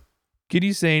this stuff. Can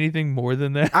you say anything more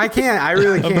than that? I can't. I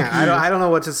really I'm can't. curious. I don't know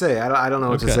what to say. I don't know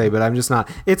what to Okay. say. But I'm just not.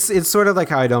 It's sort of like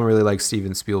how I don't really like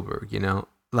Steven Spielberg. You know,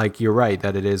 like you're right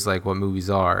that it is like what movies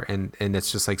are, and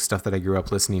it's just like stuff that I grew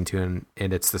up listening to,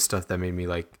 and it's the stuff that made me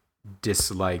like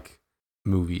dislike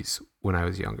movies when I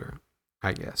was younger.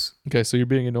 I guess. Okay, so you're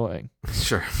being annoying.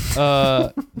 Sure.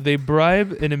 They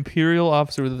bribe an Imperial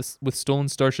officer with stolen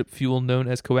Starship fuel known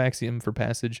as coaxium for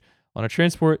passage on a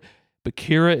transport, but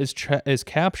Kira is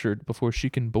captured before she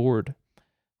can board.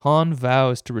 Han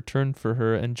vows to return for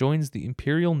her and joins the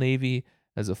Imperial Navy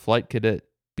as a flight cadet,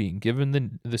 being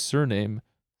given the surname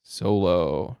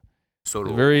Solo. So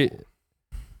Very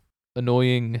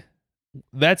annoying.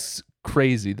 That's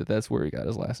crazy that's where he got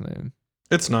his last name.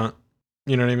 It's not.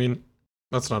 You know what I mean?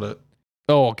 That's not it.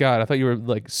 Oh God, I thought you were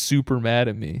like super mad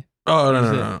at me. Oh, no,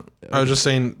 Is no, it- no. I was just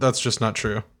saying that's just not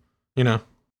true. You know?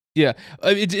 Yeah,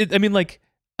 I mean, like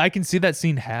I can see that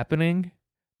scene happening,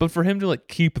 but for him to like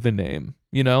keep the name,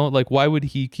 you know, like why would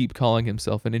he keep calling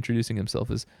himself and introducing himself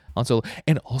as Han Solo?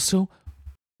 And also,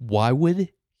 why would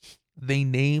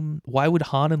Han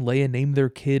and Leia name their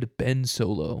kid Ben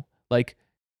Solo? Like,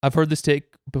 I've heard this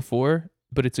take before,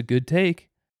 but it's a good take.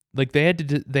 Like they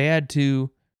had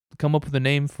to come up with a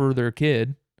name for their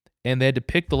kid, and they had to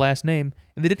pick the last name,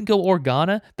 and they didn't go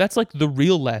Organa. That's like the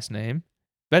real last name.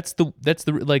 That's the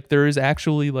like there is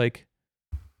actually like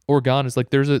Organa is like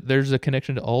there's a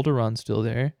connection to Alderaan still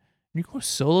there. You go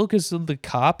solo because the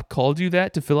cop called you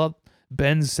that to fill out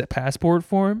Ben's passport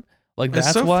form. Like that's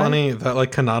it's so why. funny that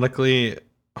like canonically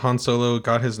Han Solo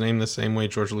got his name the same way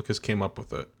George Lucas came up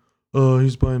with it. Oh,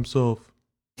 he's by himself.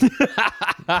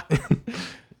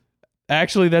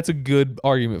 Actually, that's a good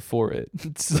argument for it.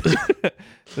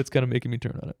 That's kind of making me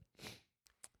turn on it.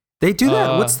 They do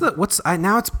that.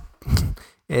 Now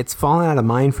it's fallen out of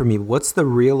mind for me. What's the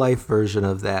real life version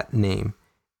of that name?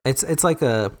 It's like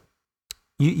a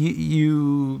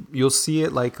you'll see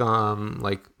it like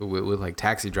with like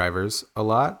taxi drivers a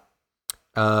lot,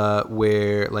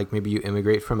 where like maybe you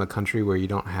immigrate from a country where you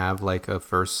don't have like a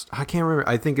first. I can't remember.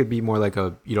 I think it'd be more like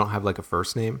you don't have like a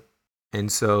first name,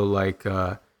 and so like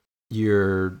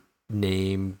your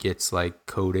name gets like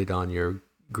coded on your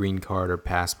green card or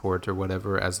passport or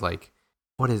whatever as like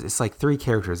what is it's like 3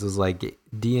 characters. It's like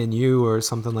DNU or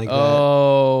something like that.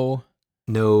 Oh.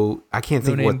 No, I can't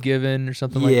think name what given or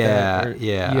something like that.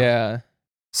 Yeah.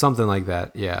 Something like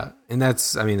that. Yeah. And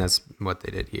that's what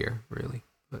they did here, really.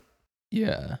 But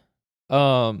yeah.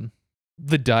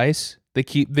 The dice,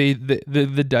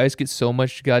 the dice get so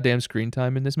much goddamn screen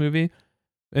time in this movie.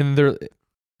 And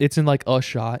it's in like a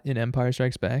shot in Empire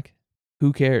Strikes Back.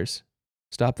 Who cares?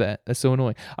 Stop that. That's so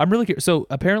annoying. I'm really curious. So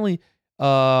apparently,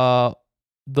 the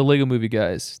Lego Movie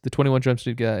guys, the 21 Jump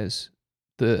Street guys,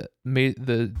 the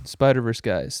Spider-Verse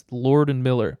guys, Lord and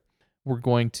Miller, were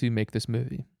going to make this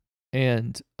movie,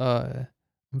 and I'm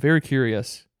very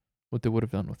curious what they would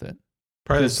have done with it.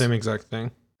 Probably the same exact thing.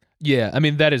 Yeah, I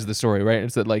mean that is the story, right?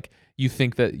 It's that like you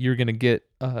think that you're gonna get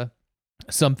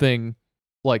something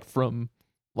like from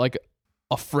like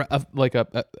a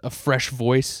fresh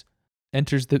voice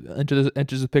enters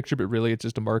the picture, but really it's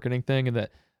just a marketing thing, and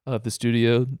that the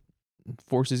studio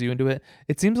forces you into it.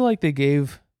 It seems like they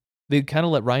kind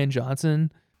of let Rian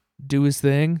Johnson do his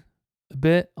thing a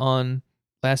bit on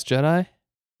Last Jedi,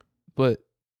 but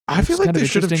I feel like they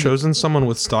should have chosen someone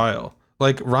with style.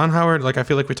 Like Ron Howard, like I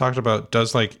feel like we talked about,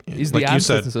 does like he's like the you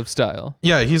said, absence of style.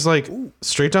 Yeah, he's like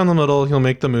straight down the middle. He'll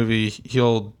make the movie.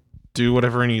 He'll do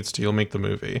whatever he needs to. He'll make the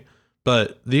movie.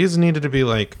 But these needed to be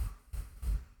like,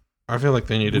 I feel like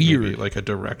they needed to be like a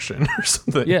direction or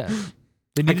something. Yeah,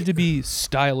 they needed to be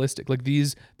stylistic, like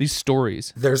these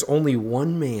stories. There's only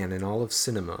one man in all of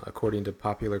cinema, according to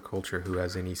popular culture, who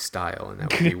has any style, and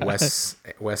that would be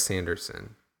Wes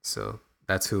Anderson. So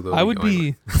that's who I would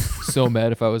be so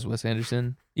mad if I was Wes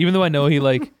Anderson, even though I know he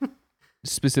like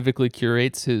specifically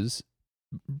curates his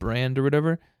brand or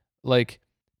whatever. Like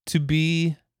to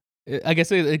be, I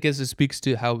guess it speaks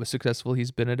to how successful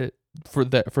he's been at it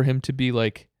for him to be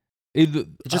like. It's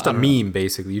just a meme,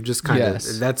 basically. You just kind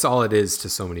of that's all it is to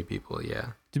so many people. Yeah,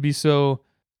 to be so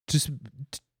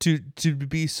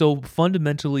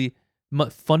fundamentally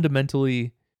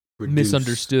reduced.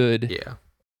 Misunderstood. Yeah,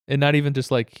 and not even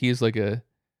just like he's like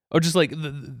just like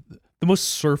the most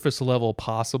surface level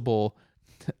possible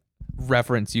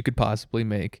reference you could possibly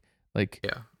make. Like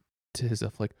to his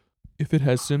stuff, like if it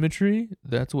has symmetry,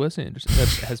 that's Wes Anderson. That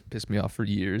has pissed me off for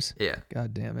years. Yeah,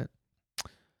 god damn it.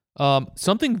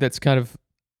 Something that's kind of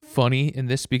funny in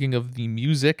this, speaking of the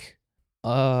music,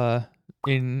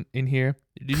 in here,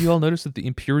 did you all notice that the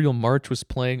Imperial March was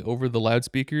playing over the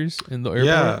loudspeakers in the airport?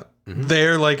 Yeah,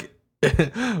 they're like,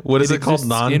 what is it called?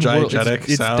 Non-diegetic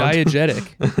it's sound.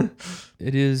 Diegetic.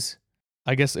 It is.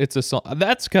 I guess it's a song.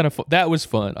 That's kind of fun. That was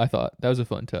fun. I thought that was a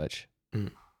fun touch.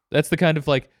 That's the kind of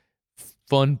like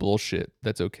fun bullshit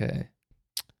that's okay.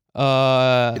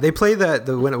 They play that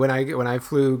when I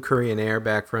flew Korean Air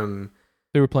back from.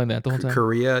 They were playing that the whole time.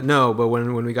 Korea, no, but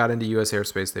when we got into U.S.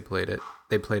 airspace, they played it.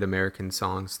 They played American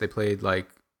songs. They played like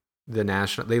the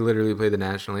national. They literally play the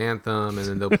national anthem, and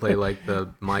then they'll play like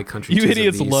the "My Country." You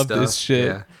idiots love this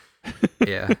shit.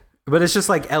 Yeah. But it's just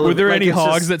like were there any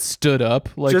hogs that stood up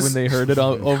like when they heard it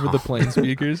over the plane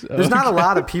speakers? There's not a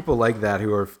lot of people like that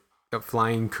who are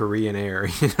flying Korean Air,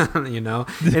 you know,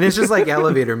 and it's just like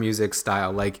elevator music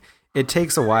style. Like it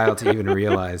takes a while to even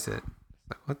realize it.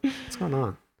 What's going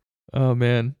on? Oh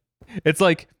man, it's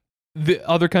like the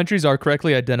other countries are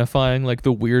correctly identifying like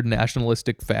the weird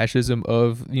nationalistic fascism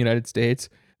of the United States,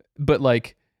 but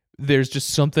like there's just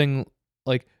something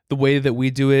like the way that we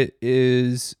do it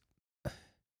is,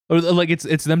 or like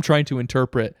it's them trying to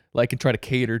interpret like and try to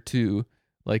cater to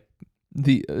like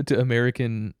to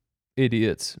American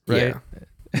idiots, right?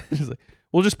 Yeah. It's like,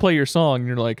 we'll just play your song, and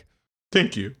you're like,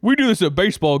 thank you. We do this at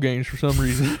baseball games for some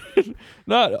reason,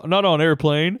 not on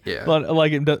airplane. Yeah,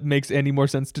 like it makes any more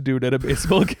sense to do it at a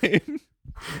baseball game.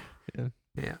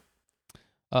 Yeah.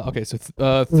 Okay,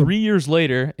 so 3 years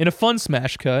later, in a fun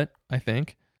smash cut, I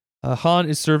think, Han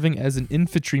is serving as an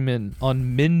infantryman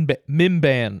on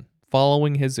Mimban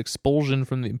following his expulsion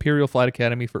from the Imperial Flight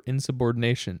Academy for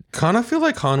insubordination. Kind of feel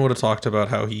like Han would have talked about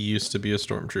how he used to be a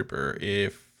stormtrooper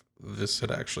if this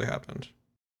had actually happened.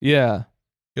 Yeah.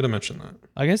 You'd have mentioned that.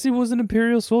 I guess he was an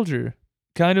Imperial soldier.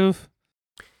 Kind of.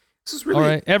 This is really All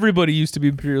right. Everybody used to be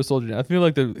Imperial soldier. I feel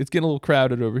like it's getting a little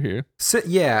crowded over here.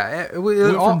 yeah. Went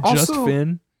from Also, just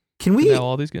Finn can to now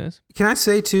all these guys. Can I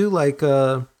say too, like,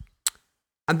 the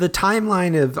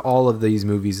timeline of all of these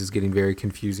movies is getting very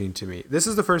confusing to me. This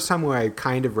is the first time where I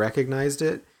kind of recognized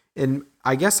it, and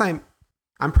I guess I'm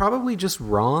probably just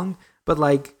wrong, but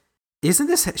like,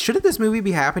 shouldn't this movie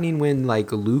be happening when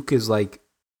like Luke is like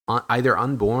either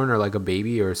unborn or like a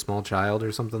baby or a small child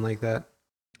or something like that?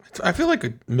 I feel like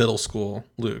a middle school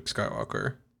Luke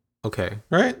Skywalker, Okay.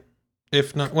 right?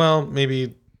 If not, well,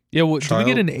 maybe Yeah, well, do we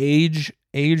get Child? an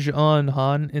age on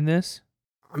Han in this?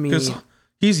 I mean, because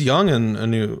he's young in A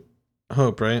New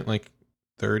Hope, right? Like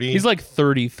 30. He's like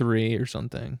 33 or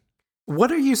something.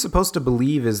 what are you supposed to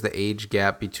believe is the age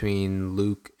gap between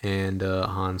Luke and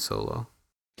Han Solo?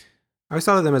 I always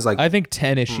thought of them as like I think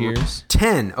 10-ish years.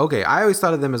 10. Okay, I always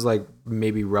thought of them as like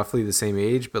maybe roughly the same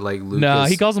age, but like Luke. No, is...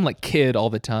 he calls him like kid all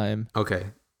the time. Okay,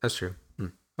 that's true.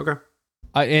 Okay.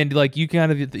 And like you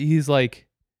kind of, he's like,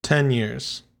 10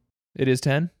 years. it is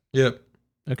 10? Yep.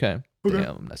 Okay. Okay.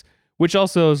 Damn, nice. Which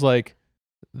also is like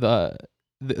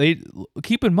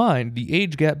keep in mind the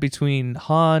age gap between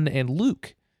Han and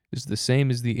Luke is the same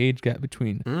as the age gap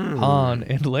between Han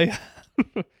and Leia.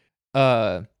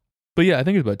 But yeah, I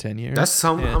think it's about 10 years. That's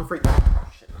some And- Humphrey.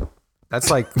 That's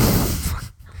like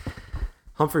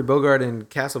Humphrey Bogart and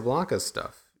Casablanca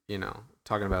stuff. You know,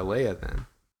 talking about Leia. Then,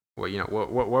 well, you know,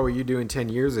 what were you doing 10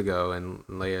 years ago? And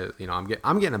Leia, you know,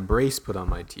 I'm getting a brace put on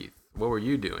my teeth. What were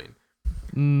you doing?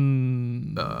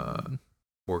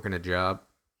 Working a job.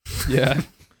 Yeah.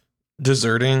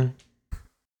 Deserting.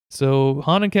 So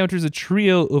Han encounters a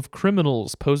trio of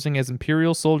criminals posing as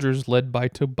Imperial soldiers led by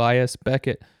Tobias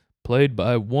Beckett, played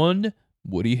by one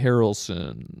Woody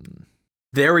Harrelson.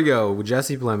 There we go.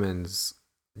 Jesse Plemons.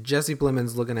 Jesse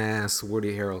Plemons looking ass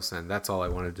Woody Harrelson. That's all I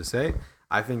wanted to say.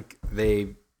 I think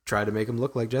they tried to make him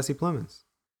look like Jesse Plemons.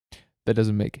 That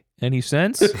doesn't make any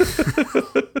sense.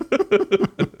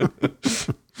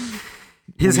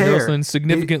 His Woody hair. Harrelson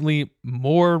significantly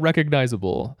more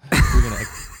recognizable. We're gonna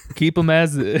keep him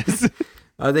as is.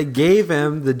 They gave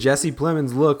him the Jesse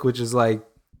Plemons look, which is like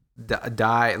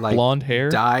Blonde hair.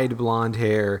 dyed blonde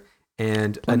hair,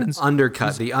 and Plemons an undercut.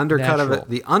 is The undercut natural. of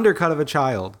the undercut of a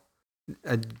child.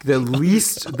 The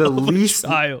least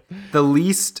Child. the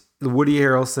least Woody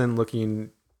Harrelson looking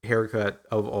haircut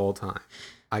of all time.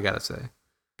 I gotta say.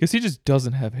 Because he just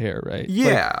doesn't have hair, right?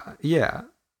 Yeah, yeah.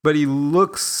 But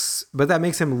that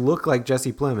makes him look like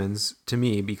Jesse Plemons to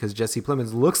me, because Jesse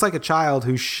Plemons looks like a child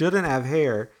who shouldn't have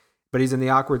hair, but he's in the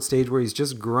awkward stage where he's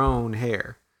just grown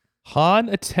hair. Han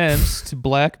attempts to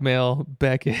blackmail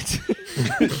Beckett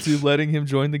to letting him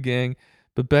join the gang,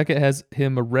 but Beckett has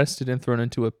him arrested and thrown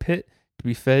into a pit to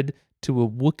be fed to a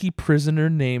Wookiee prisoner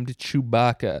named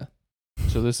Chewbacca.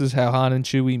 So this is how Han and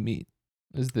Chewie meet.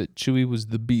 Is that Chewie was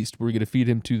the beast. We're going to feed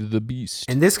him to the beast.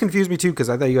 And this confused me too, because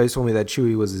I thought you guys told me that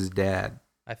Chewie was his dad.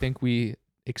 I think we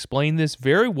explained this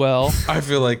very well. I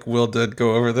feel like Will did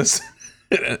go over this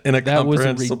in a That was a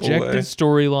comprehensible rejected way.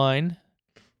 storyline.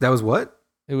 That was what?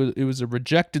 It was a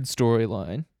rejected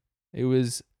storyline. It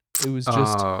was just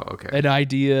Oh, okay. an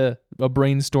idea, a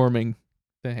brainstorming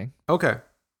thing. Okay.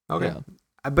 Okay. Yeah.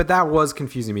 But that was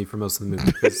confusing me for most of the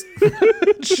movie. 'Cause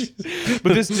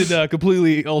But this did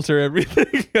completely alter everything.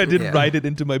 I didn't Yeah. write it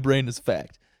into my brain as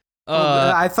fact.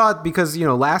 I thought, because, you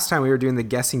know, last time we were doing the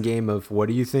guessing game of what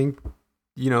do you think,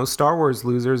 you know, Star Wars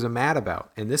losers are mad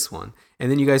about in this one. And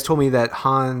then you guys told me that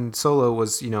Han Solo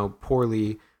was, you know,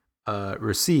 poorly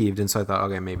received. And so I thought,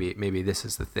 okay, maybe this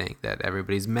is the thing, that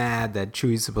everybody's mad that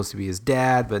Chewie's supposed to be his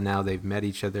dad, but now they've met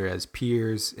each other as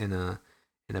peers in a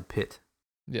pit.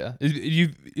 Yeah,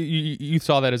 you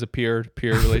saw that as a peer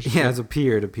relationship. Yeah, as a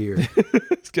peer to peer.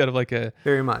 It's kind of like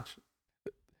Very much.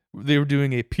 they were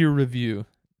doing a peer review.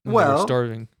 And they were Well,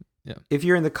 starving. Yeah, if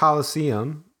you're in the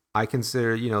Coliseum, I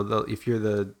consider, you know, if you're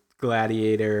the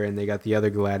gladiator and they got the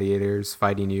other gladiators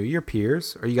fighting you, you're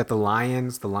peers. Or you got the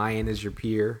lions, the lion is your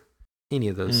peer. Any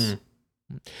of those.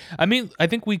 I mean, I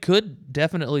think we could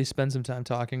definitely spend some time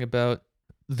talking about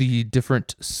the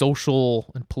different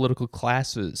social and political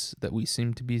classes that we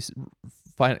seem to be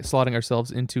slotting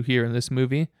ourselves into here in this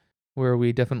movie, where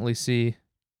we definitely see,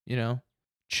 you know,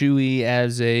 Chewie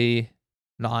as a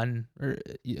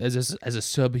as a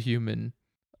subhuman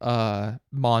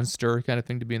monster kind of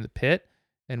thing to be in the pit,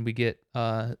 and we get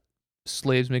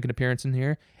slaves make an appearance in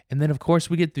here, And then, of course,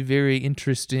 we get the very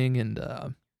interesting and,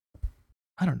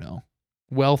 I don't know,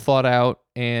 well thought out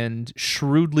and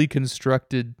shrewdly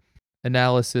constructed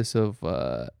analysis of,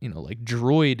 like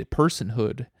droid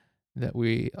personhood that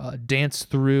we dance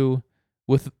through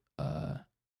with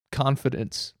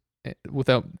confidence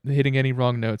without hitting any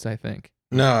wrong notes, I think.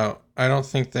 No, I don't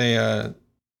think they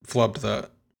flubbed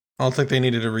that. I don't think they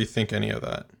needed to rethink any of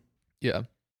that. Yeah.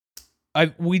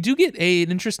 We do get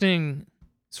an interesting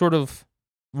sort of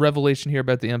revelation here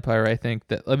about the Empire, I think,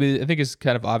 that I think is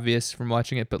kind of obvious from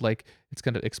watching it, but like it's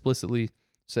kind of explicitly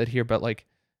said here about like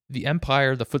the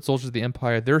Empire, the foot soldiers of the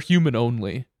Empire, they're human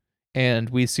only. And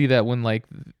we see that when like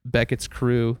Beckett's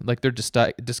crew, like they're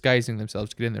disguising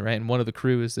themselves to get in there, right? And one of the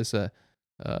crew is this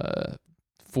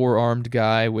four-armed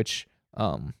guy, which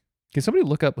can somebody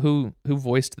look up who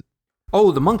voiced?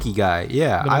 Oh, the monkey guy.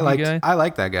 Yeah, The monkey guy? I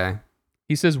like that guy.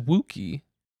 He says Wookiee.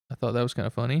 I thought that was kind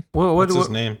of funny. What's his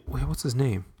name? Wait, what's his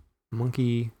name?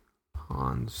 Monkey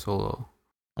Han Solo.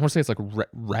 I want to say it's like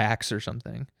Rax or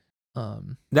something.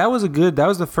 That was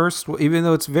the first, even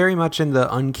though it's very much in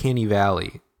the uncanny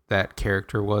valley, that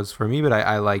character was for me, but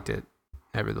I liked it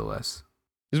nevertheless.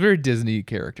 It's a very Disney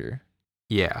character.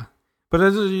 Yeah. But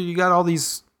you got all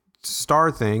these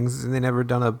star things and they never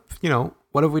done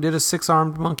what if we did a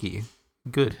 6-armed monkey?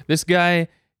 Good. This guy,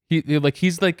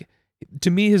 he's like,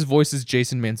 to me, his voice is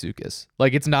Jason Mantzoukas.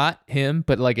 Like, it's not him,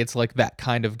 but like, it's like that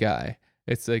kind of guy.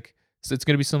 It's like, so it's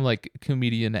going to be some like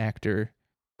comedian actor.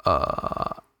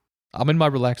 I'm in my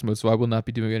relaxed mode, so I will not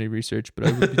be doing any research, but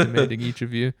I will be demanding each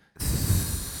of you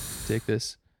take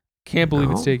this. Can't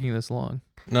believe it's taking this long.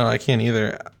 No, I can't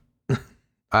either.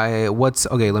 Okay,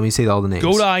 let me say all the names.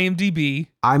 Go to IMDb.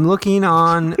 I'm looking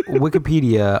on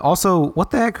Wikipedia. Also, what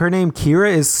the heck? Her name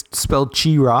Kira is spelled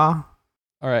Chi-Ra.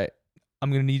 All right. I'm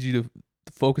going to need you to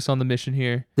focus on the mission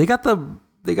here. They got the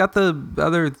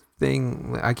other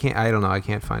thing. I don't know. I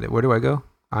can't find it. Where do I go?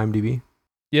 IMDb?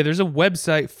 Yeah, there's a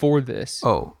website for this.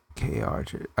 Oh, KR.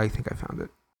 I think I found it.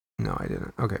 No, I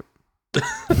didn't. Okay.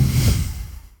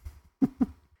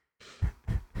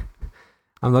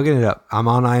 I'm looking it up. I'm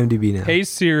on IMDb now. Hey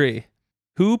Siri,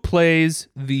 who plays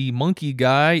the monkey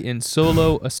guy in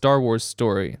Solo: A Star Wars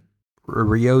Story?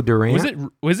 Rio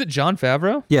Durant? Was it Jon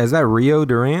Favreau? Yeah, is that Rio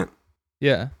Durant?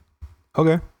 Yeah.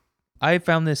 Okay. I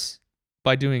found this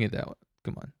by doing it that way.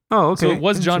 Come on. Oh, okay. So it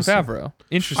was Jon Favreau.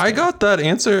 Interesting. I got that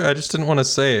answer. I just didn't want to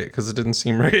say it because it didn't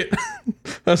seem right.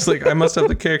 I was like, I must have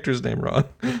the character's name wrong.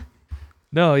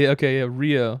 No, yeah, okay, yeah,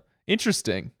 Rio.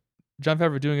 Interesting. Jon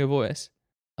Favreau doing a voice.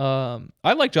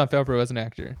 I like Jon Favreau as an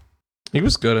actor. He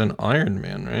was good in Iron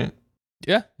Man, right?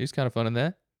 Yeah, he's kind of fun in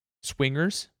that.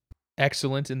 Swingers,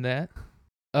 excellent in that.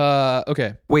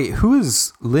 Okay. Wait, who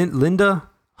is Linda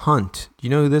Hunt? Do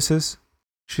you know who this is?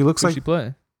 She looks Who'd like she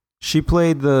play? she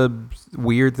played the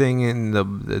weird thing in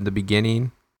the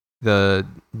beginning, the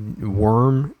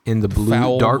worm in the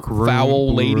blue dark room.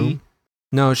 Foul lady. Room.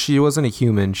 No, she wasn't a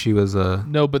human. She was a.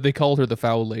 No, but they called her the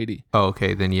foul lady. Oh,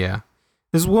 okay, then yeah.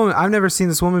 This woman, I've never seen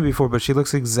this woman before, but she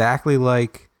looks exactly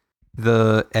like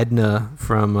the Edna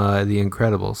from The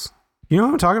Incredibles. You know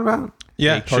what I'm talking about?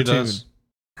 Yeah, she does.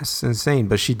 That's insane,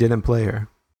 but she didn't play her.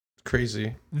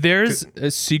 Crazy. There's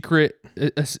a secretly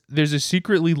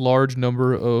large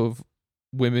number of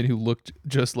women who looked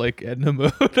just like Edna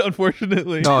Mode,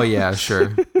 unfortunately. Oh yeah,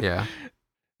 sure. Yeah.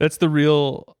 That's the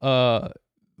real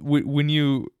when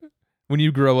you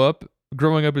grow up,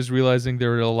 growing up is realizing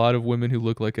there are a lot of women who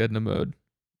look like Edna Mode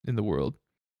in the world.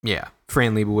 Yeah.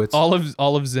 Fran Lebowitz. All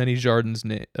of Zenny Jardin's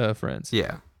friends.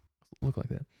 Yeah. Look like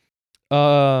that.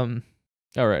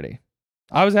 Alrighty.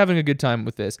 I was having a good time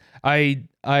with this. I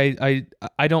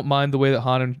don't mind the way that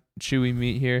Han and Chewie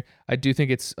meet here. I do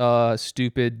think it's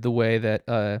stupid the way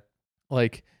that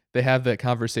like they have that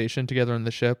conversation together on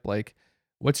the ship. Like,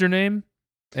 what's your name?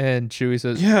 And Chewie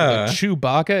says, Yeah.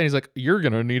 Chewbacca. And he's like, you're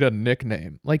gonna need a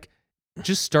nickname. Like,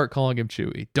 just start calling him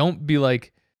Chewie. Don't be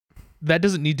like, that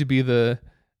doesn't need to be the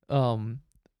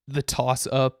toss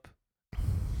up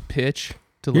pitch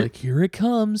to like, here it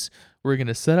comes. We're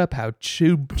gonna set up how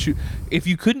Chew. If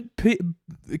you couldn't connect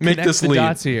this the lead.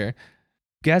 dots here,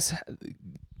 guess.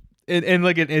 And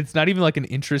like it's not even like an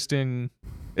interesting.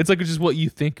 It's like just what you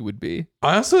think it would be.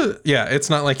 I also,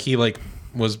 it's not like he like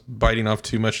was biting off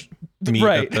too much meat.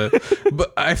 Right.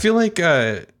 But I feel like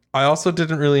I also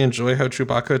didn't really enjoy how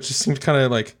Chewbacca just seemed kind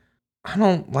of like, I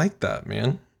don't like that,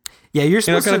 man. Yeah, you're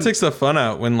supposed Kind of to. takes the fun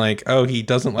out when like, oh, he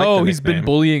doesn't like. Oh, the he's been nickname.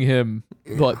 bullying him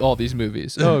like all these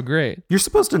movies. Oh, great. You're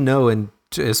supposed to know, and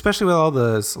especially with all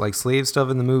the like slave stuff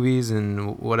in the movies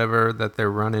and whatever that they're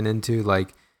running into,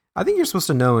 like I think you're supposed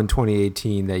to know in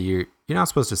 2018 that you're not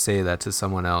supposed to say that to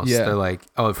someone else. Yeah. They're like,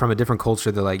 oh, from a different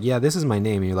culture. They're like, yeah, this is my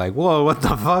name. And you're like, whoa, what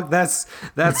the fuck? That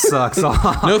sucks.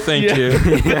 No, thank Yeah. you.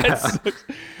 Yeah.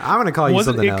 I'm gonna call you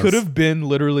something It else. could have been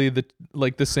literally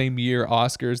the same year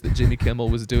Oscars that Jimmy Kimmel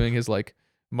was doing his like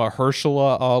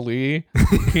Mahershala Ali.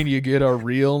 Can you get a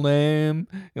real name?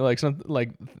 You know, like something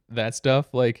like that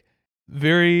stuff. Like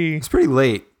very It's pretty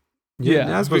late. You're yeah,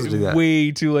 not supposed to do that.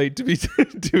 way too late to be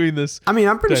doing this. I mean,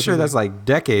 I'm pretty type sure of that's like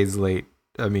decades late.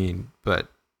 I mean, but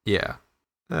yeah.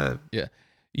 Yeah.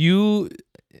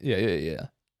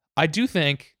 I do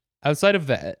think outside of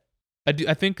that,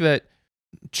 I think that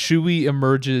Chewie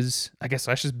emerges. I guess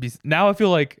I should be now. I feel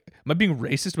like am I being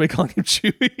racist by calling him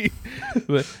Chewie?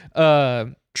 But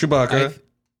Chewbacca.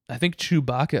 I think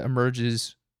Chewbacca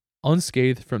emerges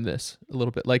unscathed from this a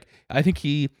little bit. Like I think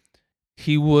he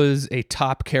was a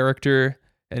top character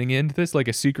heading into this, like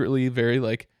a secretly very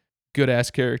like good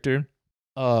ass character.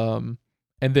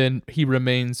 And then he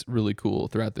remains really cool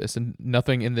throughout this, and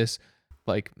nothing in this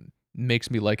like makes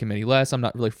me like him any less. I'm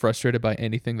not really frustrated by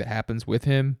anything that happens with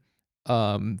him,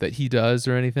 that he does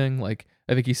or anything. Like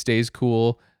I think he stays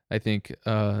cool. I think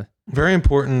Very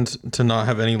important to not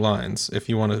have any lines if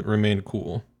you want to remain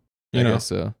cool. You I know, guess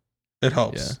so. it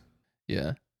helps.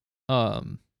 Yeah.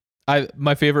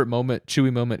 My favorite moment,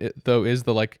 Chewie moment though, is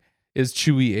is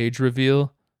Chewie age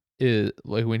reveal. Is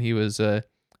like when he was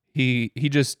he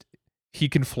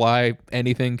can fly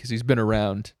anything because he's been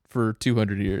around for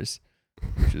 200 years,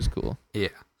 which is cool. Yeah.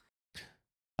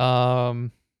 All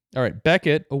right.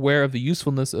 Beckett, aware of the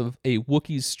usefulness of a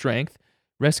Wookiee's strength,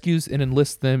 rescues and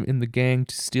enlists them in the gang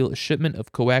to steal a shipment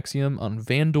of coaxium on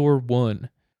Vandor 1.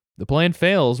 The plan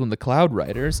fails when the Cloud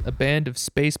Riders, a band of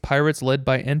space pirates led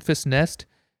by Enfys Nest,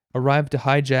 arrive to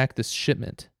hijack this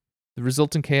shipment. The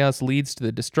resulting chaos leads to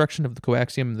the destruction of the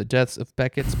coaxium and the deaths of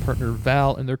Beckett's partner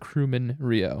Val and their crewman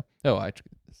Rio.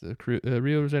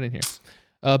 Rio was right in here.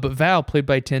 But Val, played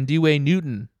by Thandiwe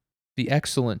Newton, the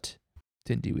excellent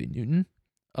Thandiwe Newton,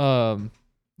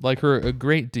 like her a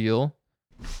great deal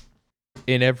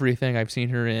in everything I've seen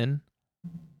her in.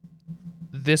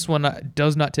 This one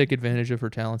does not take advantage of her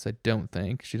talents, I don't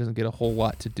think. She doesn't get a whole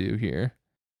lot to do here.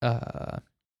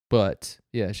 But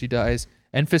yeah, she dies.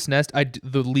 Enfys Nest,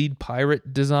 the lead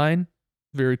pirate design,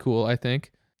 very cool, I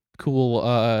think.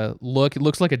 Cool look. It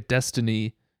looks like a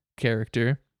Destiny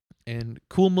character. And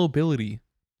cool mobility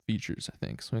features, I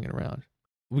think, swinging around.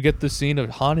 We get the scene of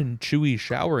Han and Chewie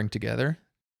showering together.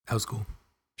 That was cool.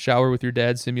 Shower with your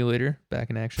dad simulator back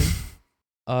in action.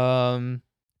 And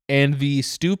the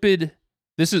stupid...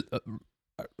 This is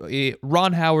a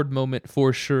Ron Howard moment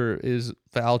for sure, is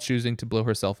Val choosing to blow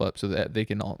herself up so that they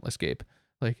can all escape.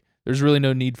 Like, there's really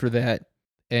no need for that,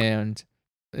 and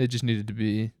it just needed to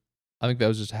be... I think that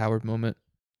was just a Howard moment.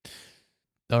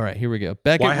 All right, here we go.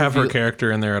 Beckett Why have her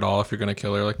character in there at all if you're going to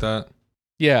kill her like that?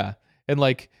 Yeah, and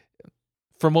like,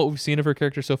 from what we've seen of her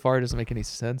character so far, it doesn't make any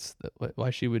sense that why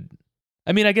she would...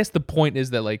 I mean, I guess the point is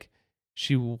that, like,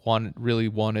 she really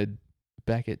wanted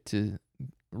Beckett to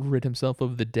rid himself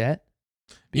of the debt.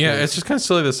 Yeah, it's just kind of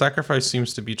silly. The sacrifice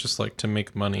seems to be just like to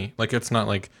make money. Like it's not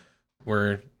like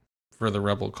we're for the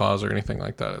rebel cause or anything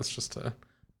like that. It's just to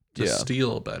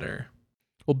steal better.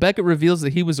 Well, Beckett reveals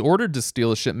that he was ordered to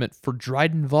steal a shipment for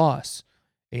Dryden Voss,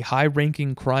 a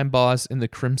high-ranking crime boss in the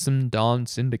Crimson Dawn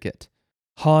Syndicate.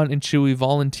 Han and Chewie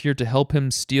volunteer to help him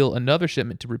steal another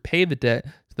shipment to repay the debt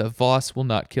so that Voss will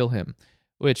not kill him.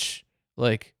 Which,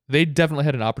 like, they definitely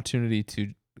had an opportunity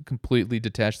to completely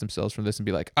detach themselves from this and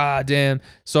be like, damn,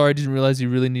 sorry, I didn't realize you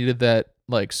really needed that,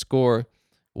 like, score.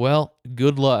 Well,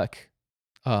 good luck.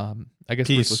 I guess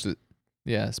we're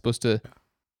supposed to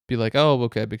be like, oh,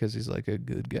 okay, because he's like a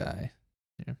good guy.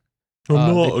 Yeah.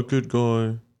 I'm not a good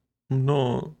guy. I'm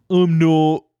not.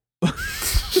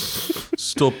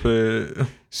 Stop it.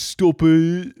 Stop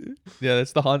it. Yeah,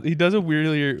 that's the Han. He does a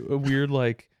weird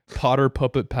like Potter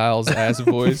Puppet Pals ass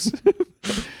voice.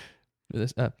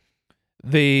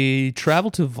 They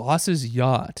travel to Voss's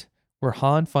yacht, where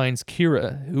Han finds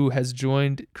Kira, who has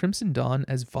joined Crimson Dawn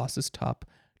as Voss's top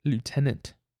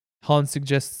lieutenant. Han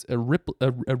suggests a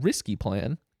risky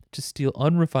plan to steal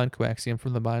unrefined coaxium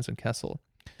from the mines on Kessel.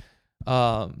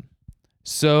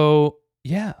 So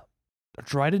yeah,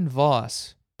 Dryden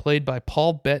Voss, played by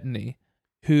Paul Bettany,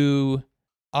 who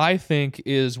I think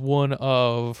is one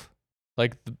of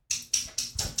like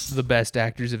the best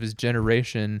actors of his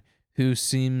generation, who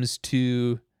seems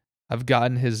to have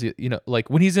gotten his, like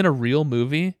when he's in a real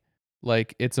movie,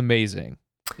 like it's amazing.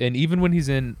 And even when he's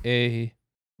in a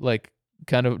like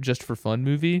kind of just for fun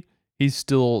movie, he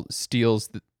still steals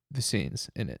the scenes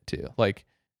in it too. Like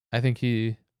I think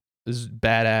he is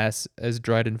badass as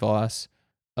Dryden Voss.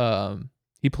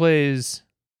 He plays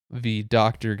the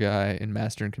doctor guy in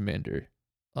Master and Commander.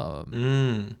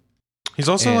 He's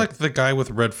also and- like the guy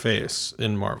with red face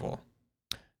in Marvel.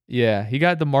 Yeah, he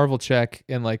got the Marvel check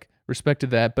and like respect to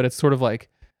that, but it's sort of like,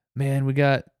 man, we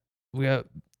got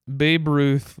Babe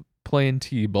Ruth playing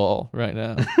T-ball right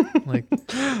now. Like,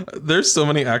 there's so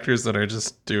many actors that are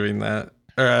just doing that.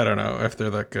 Or I don't know if they're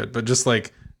that good, but just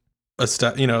like like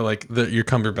your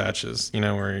Cumberbatches,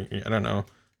 where I don't know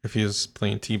if he's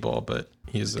playing T-ball, but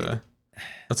he's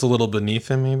that's a little beneath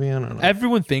him, maybe. I don't know.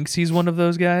 everyone thinks he's one of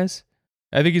those guys.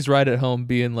 I think he's right at home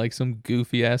being like some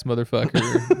goofy ass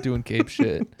motherfucker doing cape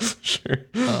shit. Sure.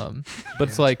 But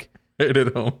it's like, right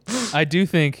at home. I do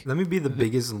think Let me be the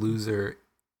biggest loser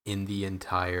in the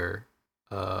entire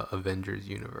Avengers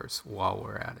universe while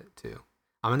we're at it too.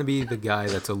 I'm gonna be the guy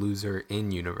that's a loser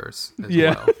in universe as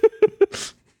well.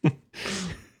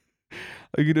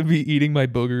 I'm gonna be eating my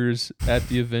boogers at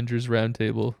the Avengers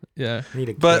roundtable. Yeah, I need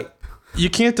a But cape. you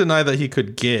can't deny that he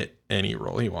could get any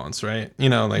role he wants, right?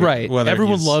 Like right. whether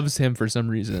Everyone he's- loves him for some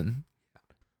reason.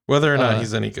 whether or not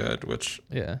he's any good, which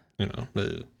Yeah.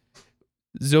 eh.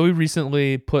 Zoe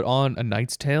recently put on A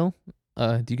Knight's Tale.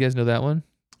 Do you guys know that one?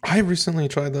 I recently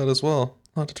tried that as well.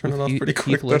 I'll have to turn With it off Heath- pretty Heath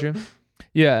quick. Ledger?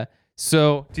 Yeah.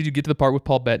 So, did you get to the part with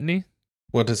Paul Bettany?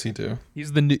 What does he do?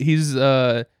 He's the nude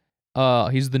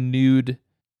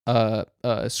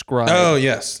scribe. Oh,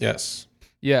 yes.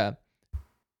 Yeah.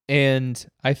 And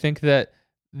I think that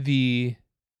the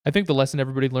lesson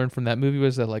everybody learned from that movie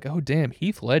was that like, oh damn,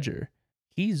 Heath Ledger,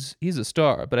 he's a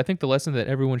star. But I think the lesson that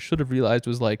everyone should have realized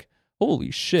was like,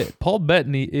 holy shit, Paul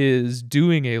Bettany is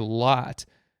doing a lot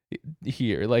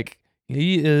here. Like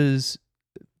he's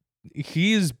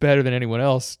better than anyone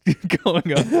else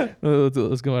going on.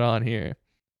 What's going on here?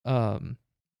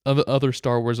 Other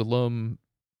Star Wars alum,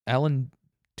 Alan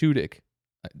Tudyk.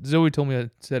 Zoe told me I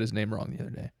said his name wrong the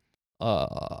other day.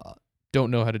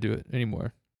 Don't know how to do it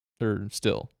anymore. Or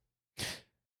still.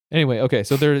 Anyway, okay,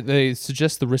 so they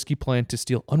suggest the risky plan to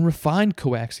steal unrefined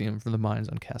coaxium from the mines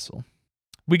on Kessel.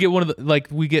 We get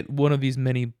one of these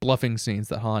many bluffing scenes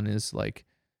that Han is like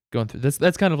going through.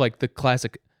 That's kind of like the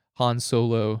classic Han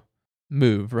Solo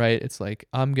move, right? It's like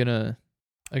I'm gonna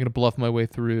bluff my way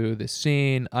through this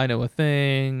scene. I know a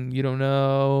thing you don't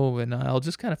know, and I'll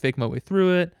just kind of fake my way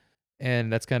through it.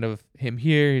 And that's kind of him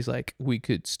here. He's like, we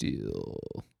could steal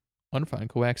unrefined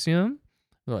coaxium.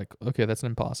 They're like, okay, that's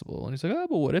impossible. And he's like, oh,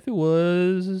 but what if it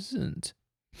wasn't?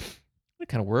 It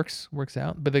kind of works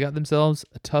out. But they got themselves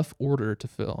a tough order to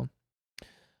fill.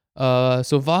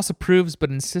 So Voss approves, but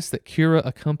insists that Kira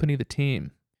accompany the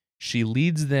team. She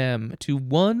leads them to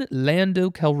one Lando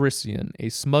Calrissian, a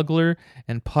smuggler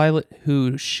and pilot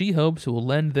who she hopes will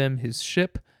lend them his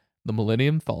ship, the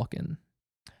Millennium Falcon.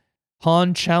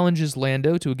 Han challenges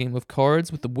Lando to a game of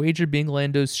cards, with the wager being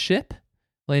Lando's ship.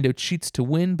 Lando cheats to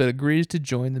win, but agrees to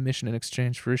join the mission in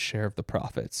exchange for a share of the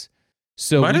profits.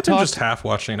 So Might have been just half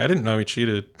watching. I didn't know he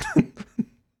cheated.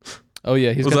 Oh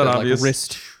yeah, he's Was got that that obvious?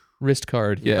 like wrist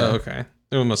card. Yeah. Oh, okay.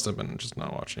 It must have been just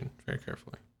not watching very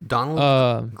carefully.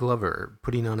 Donald Glover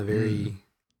putting on a very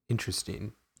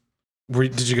interesting.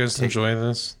 Did you guys enjoy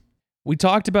this? We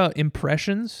talked about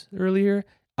impressions earlier.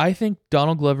 I think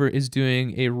Donald Glover is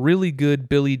doing a really good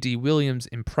Billy D. Williams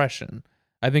impression.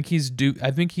 I think he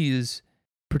is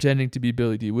pretending to be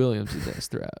Billy D. Williams in this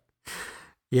throughout.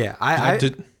 Yeah,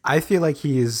 I feel like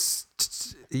he is.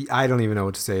 I don't even know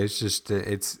what to say. It's just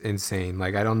it's insane.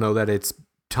 Like I don't know that it's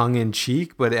tongue in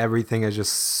cheek, but everything is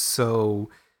just so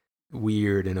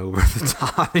weird and over the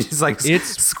top. He's like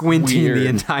It's squinting weird. the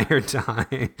entire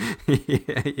time.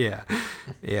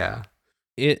 yeah.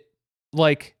 It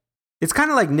like It's kind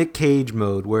of like Nick Cage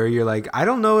mode, where you're like, I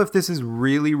don't know if this is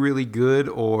really, really good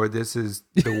or this is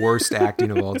the worst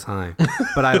acting of all time,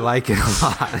 but I like it a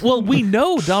lot. well, we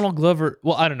know Donald Glover.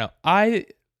 Well, I don't know. I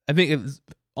think it's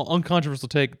an uncontroversial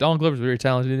take. Donald Glover's a very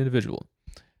talented individual.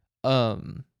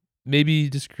 Maybe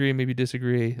disagree, maybe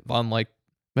disagree. On like,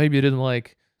 maybe I didn't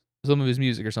like some of his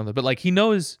music or something, but like he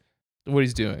knows what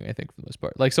he's doing. I think for the most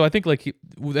part. Like, so I think I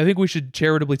think we should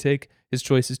charitably take his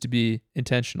choices to be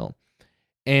intentional.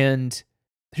 And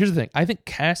here's the thing. I think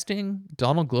casting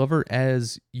Donald Glover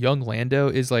as young Lando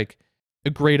is like a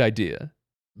great idea.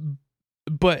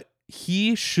 But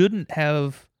he shouldn't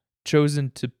have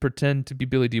chosen to pretend to be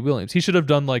Billy D. Williams. He should have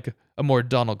done like a more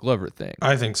Donald Glover thing.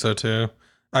 I think so too.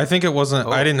 I think it wasn't.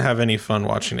 Oh. I didn't have any fun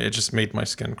watching it. It just made my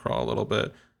skin crawl a little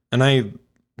bit. And I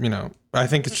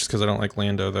think it's just because I don't like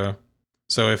Lando though.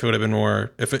 So if it would have been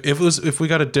more, if we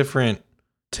got a different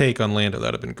take on Lando,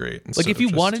 that'd have been great. Like if you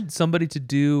wanted somebody to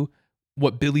do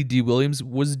what Billy D. Williams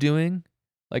was doing,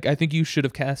 Like, I think you should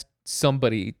have cast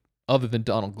somebody other than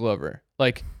Donald Glover.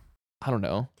 Like, I don't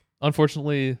know.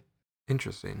 Unfortunately,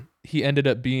 Interesting. he ended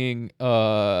up being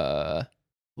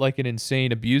like an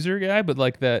insane abuser guy, but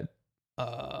like that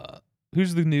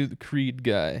who's the new Creed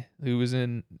guy who was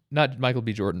in, not Michael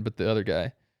B. Jordan, but the other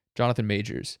guy, Jonathan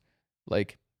Majors.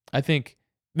 Like, I think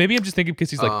maybe I'm just thinking because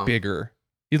he's like bigger.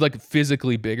 He's like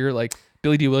physically bigger. Like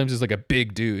Billy D. Williams is like a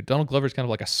big dude. Donald Glover's kind of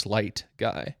like a slight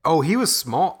guy. Oh, he was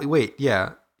small. Wait,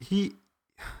 yeah.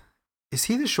 Is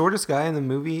he the shortest guy in the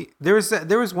movie? There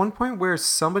was one point where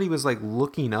somebody was like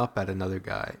looking up at another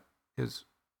guy. It was,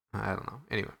 I don't know.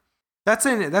 Anyway, that's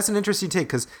an interesting take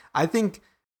because I think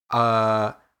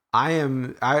I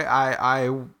am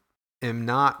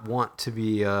not want to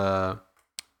be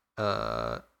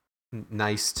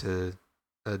nice to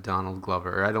Donald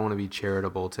Glover. I don't want to be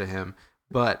charitable to him,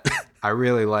 but I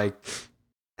really like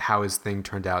how his thing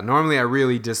turned out. Normally, I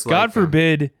really dislike. God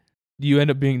forbid you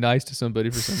end up being nice to somebody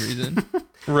for some reason.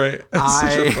 Right. That's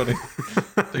such a funny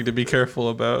thing to be careful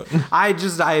about. I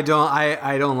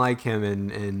don't like him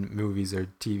in movies or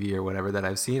TV or whatever that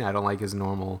I've seen. I don't like his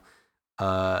normal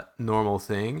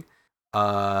thing.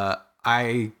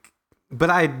 I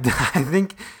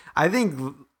think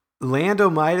Lando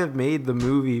might have made the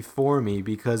movie for me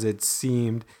because it's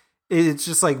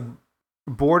just like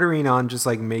bordering on just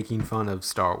like making fun of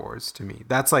Star Wars to me.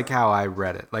 That's like how I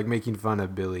read it, like making fun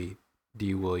of Billy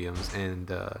D. Williams and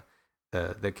the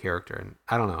character. And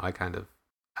I don't know, I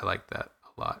like that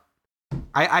a lot.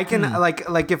 I can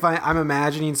like if I'm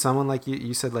imagining someone like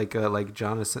you said, like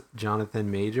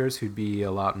Jonathan Majors, who'd be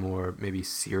a lot more maybe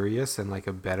serious and like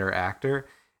a better actor.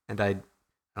 And I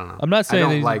don't know. I'm not saying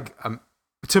I don't like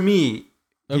to me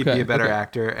he'd be a better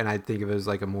actor, and I think of it as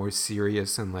like a more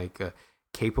serious and like a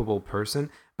capable person.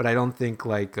 But I don't think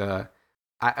like I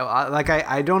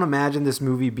don't imagine this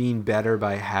movie being better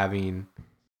by having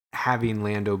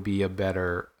Lando be a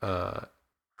better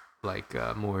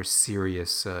more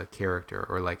serious character,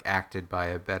 or like acted by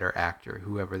a better actor,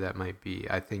 whoever that might be.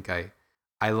 I think I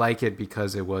like it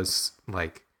because it was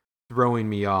like throwing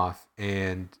me off,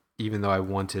 and even though I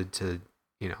wanted to,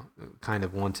 kind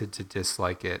of wanted to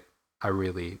dislike it, I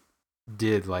really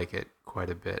did like it quite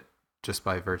a bit just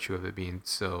by virtue of it being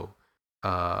so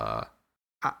I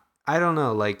don't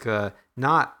know, like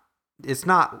it's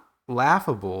not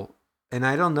laughable, and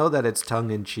I don't know that it's tongue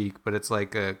in cheek, but it's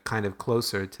like a kind of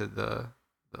closer to the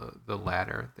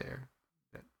latter there.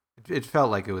 It felt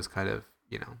like it was kind of,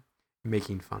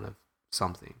 making fun of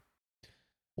something.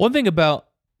 One thing about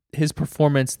his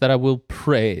performance that I will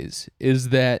praise is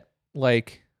that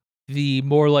like the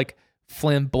more like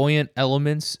flamboyant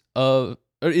elements of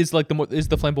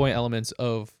the flamboyant elements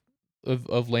of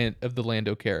the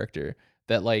Lando character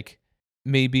that like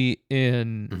maybe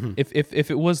in if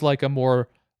it was like a more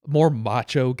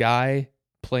macho guy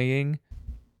playing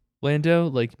Lando,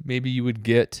 like maybe you would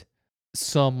get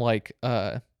some like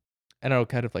I don't know,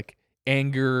 kind of like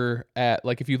anger at,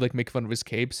 like if you like make fun of his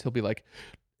capes, he'll be like,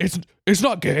 it's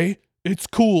not gay, it's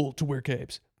cool to wear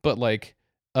capes. But like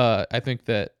I think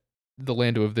that the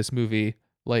Lando of this movie,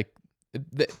 like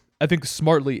I think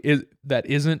smartly that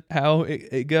isn't how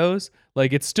it goes.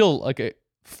 Like it's still like a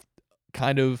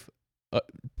kind of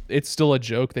it's still a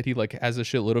joke that he like has a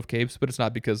shitload of capes, but it's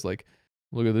not because like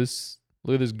look at this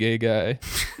gay guy.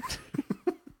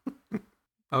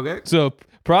 Okay. So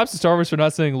props to Star Wars for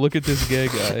not saying look at this gay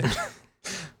guy.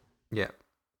 Yeah.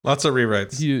 Lots of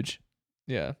rewrites. Huge.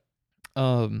 Yeah.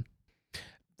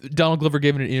 Donald Glover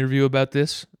gave an interview about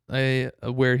this,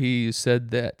 where he said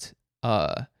that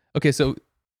okay, so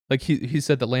like he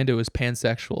said that Lando is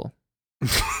pansexual.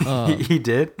 He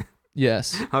did?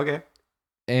 Yes. Okay.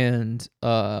 And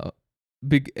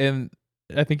and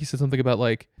I think he said something about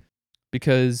like,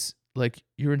 because like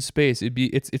you're in space,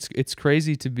 it's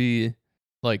crazy to be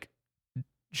like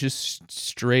just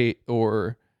straight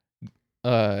or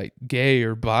gay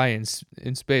or bi in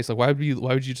space. Like why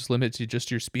would you just limit to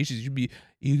just your species?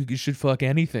 You should fuck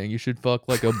anything. You should fuck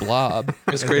like a blob.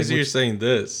 It's crazy you're saying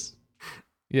this.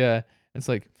 Yeah. It's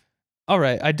like, all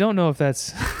right, I don't know if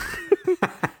that's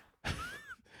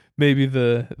maybe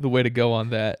the way to go on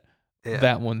that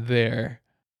one there.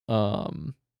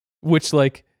 Which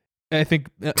like I think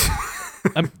the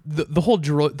whole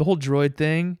droid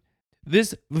thing,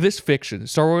 this fiction,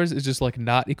 Star Wars is just like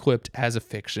not equipped as a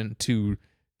fiction to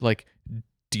like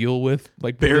deal with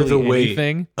like bear really the weight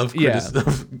anything of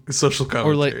social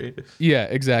commentary. Or like, yeah,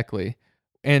 exactly.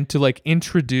 And to like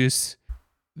introduce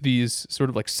these sort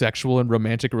of like sexual and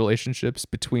romantic relationships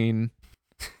between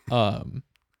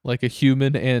like a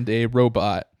human and a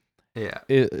robot. Yeah.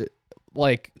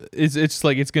 like it's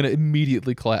like it's gonna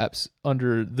immediately collapse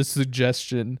under the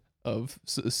suggestion of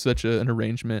such an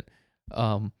arrangement.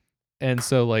 And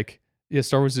so like yeah,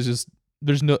 Star Wars is just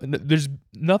there's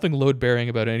nothing load bearing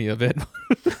about any of it.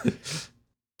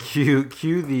 Cue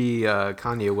the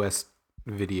Kanye West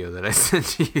video that I sent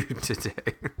to you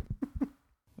today.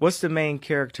 What's the main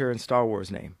character in Star Wars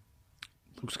name?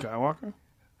 Luke Skywalker?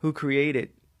 Who created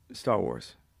Star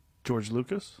Wars? George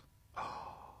Lucas?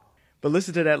 But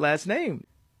listen to that last name,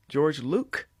 George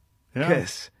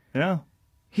Lucas. Yeah.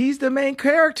 He's the main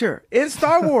character in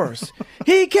Star Wars.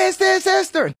 He kissed his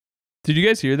sister. Did you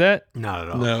guys hear that? Not at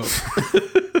all. No.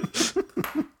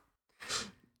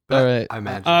 But All right. I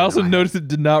imagine. I also noticed it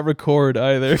did not record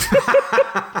either.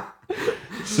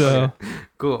 So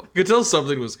Cool. You could tell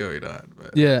something was going on.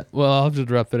 But. yeah, well, I'll have to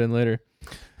drop that in later.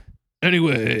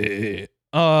 Anyway,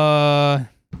 the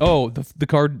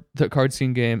card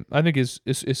scene game I think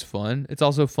is fun. It's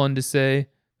also fun to say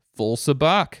full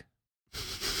sabak.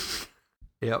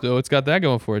 Yep. So it's got that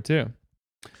going for it too.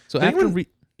 So They after even-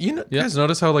 You Yeah. guys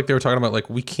notice how like they were talking about like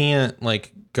we can't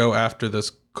like go after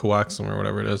this coaxium or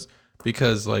whatever it is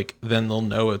because like then they'll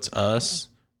know it's us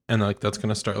and like that's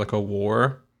gonna start like a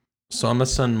war. So I'm gonna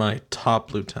send my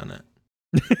top lieutenant.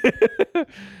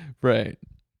 right,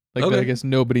 like Okay. that I guess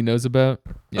nobody knows about.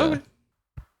 Yeah. Okay.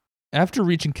 After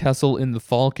reaching Kessel in the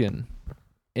Falcon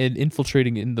and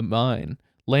infiltrating in the mine,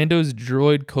 Lando's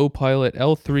droid co-pilot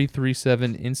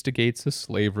L337 instigates a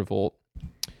slave revolt.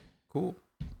 Cool.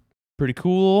 Pretty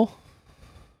cool.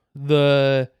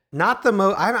 Not the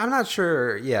most. I'm not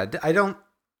sure. Yeah,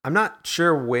 I'm not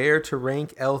sure where to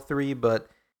rank L3, but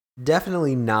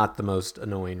definitely not the most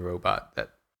annoying robot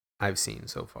that I've seen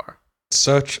so far.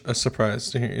 Such a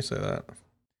surprise to hear you say that.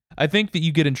 I think that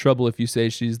you get in trouble if you say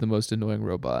she's the most annoying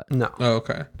robot. No. Oh,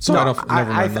 okay. So No, I don't.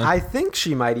 Never mind then. I think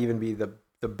she might even be the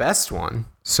best one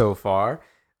so far,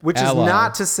 which Ally. is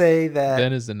not to say that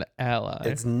Ben is an ally.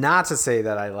 it's not to say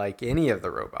that I like any of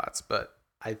the robots, but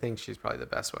I think she's probably the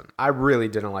best one. I really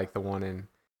didn't like the one in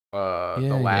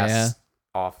the last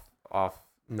off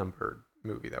numbered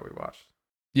movie that we watched.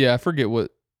 Yeah, I forget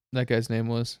what that guy's name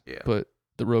was. Yeah. But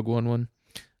the Rogue One.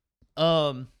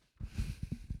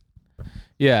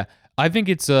 Yeah, I think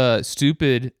it's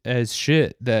stupid as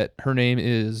shit that her name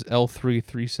is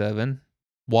L337.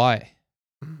 Why?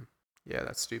 Yeah,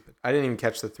 that's stupid. I didn't even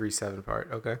catch the 3-7 part.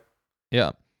 Okay.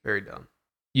 Yeah. Very dumb.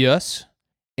 Yes.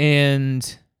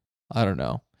 And I don't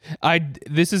know.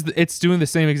 It's doing the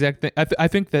same exact thing. I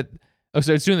think that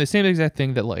it's doing the same exact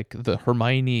thing that like the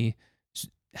Hermione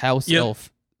house Yep.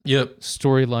 elf Yep.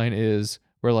 storyline is,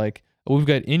 where like we've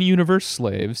got in-universe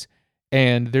slaves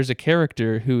and there's a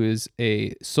character who is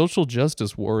a social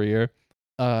justice warrior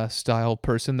style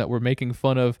person that we're making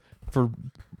fun of for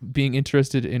being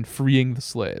interested in freeing the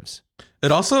slaves.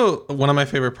 It also one of my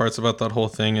favorite parts about that whole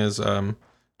thing is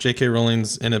J.K.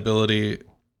 Rowling's inability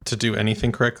to do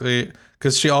anything correctly,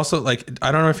 because she also like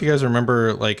I don't know if you guys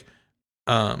remember like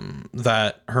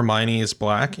that Hermione is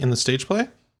black in the stage play.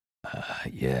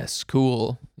 Yes,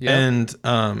 cool. Yeah.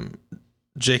 And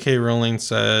J.K. Rowling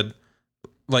said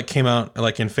like came out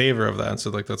like in favor of that and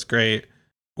said like that's great,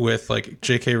 with like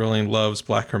J.K. Rowling loves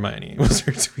Black Hermione was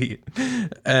her tweet.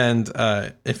 And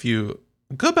if you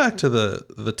go back to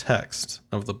the text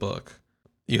of the book,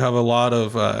 you have a lot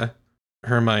of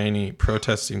Hermione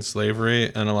protesting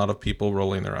slavery and a lot of people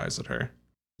rolling their eyes at her.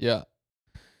 Yeah.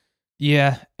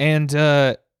 Yeah, and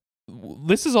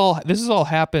this is all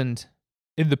happened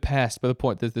in the past by the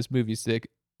point that this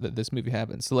movie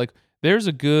happens. So like there has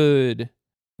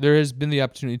been the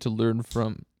opportunity to learn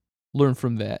from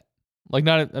that. Like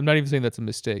I'm not even saying that's a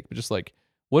mistake, but just like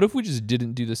what if we just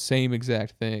didn't do the same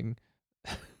exact thing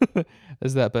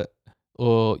as that? But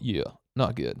oh yeah,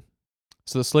 not good.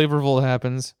 So the slave revolt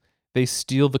happens. They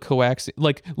steal the coaxium.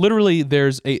 Like literally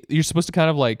you're supposed to kind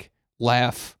of like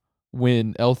laugh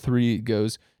when L3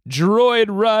 goes, "Droid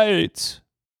right."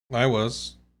 I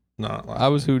was not laughing. I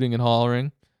was hooting and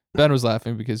hollering. Ben was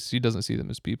laughing because he doesn't see them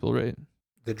as people, right?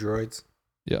 The droids.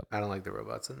 Yeah. I don't like the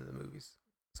robots in the movies.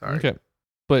 Sorry. Okay.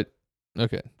 But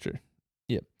okay, sure.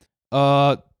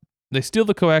 Yeah. They steal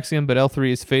the coaxium, but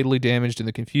L3 is fatally damaged in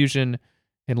the confusion,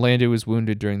 and Lando is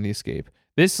wounded during the escape.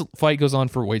 This fight goes on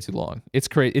for way too long. It's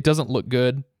crazy. It doesn't look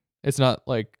good. It's not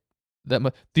like that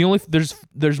much.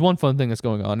 There's one fun thing that's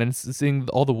going on, and it's seeing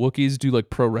all the Wookiees do like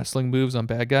pro wrestling moves on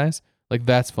bad guys. Like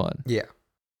that's fun. Yeah.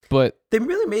 But They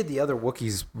really made the other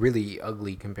Wookiees really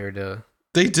ugly compared to.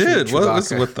 They did. What was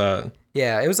Chewbacca. with that?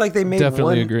 Yeah, it was like they made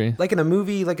Definitely one, agree. like in a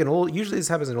movie, like an old. Usually this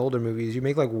happens in older movies. You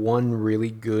make like one really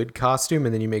good costume,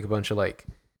 and then you make a bunch of like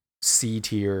C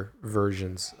tier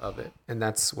versions of it, and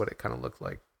that's what it kind of looked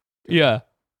like. yeah,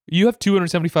 You have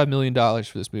 $275 million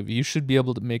for this movie. You should be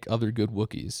able to make other good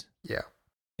Wookiees. Yeah.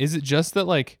 Is it just that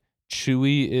like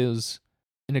Chewie is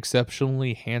an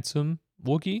exceptionally handsome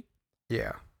Wookiee?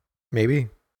 Yeah. Maybe.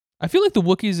 I feel like the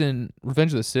Wookiees in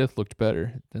Revenge of the Sith looked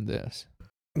better than this.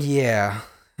 Yeah.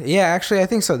 Yeah, actually, I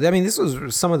think so. I mean, this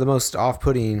was some of the most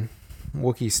off-putting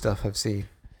Wookiee stuff I've seen.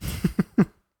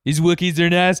 These Wookiees are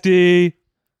nasty.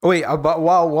 Oh, wait, but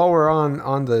while we're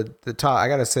on the top, I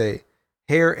gotta say,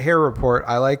 hair report.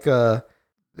 I like Kira,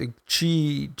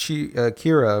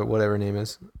 whatever her name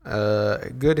is.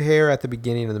 Good hair at the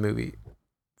beginning of the movie.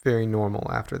 Very normal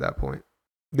after that point.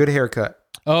 Good haircut.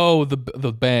 Oh, the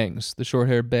bangs, the short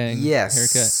hair bang Yes.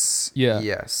 haircut. Yeah.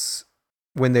 Yes.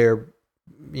 When they're,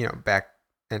 back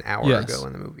an hour Yes. ago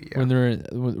in the movie. Yeah.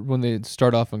 When they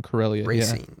start off on Corellia.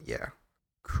 Racing. Yeah.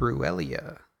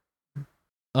 Cruelia.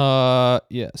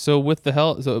 Yeah. So with the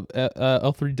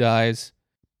L3 dies,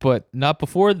 but not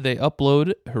before they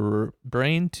upload her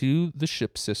brain to the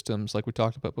ship systems, like we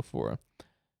talked about before,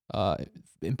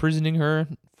 imprisoning her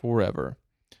forever,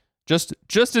 just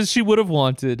as she would have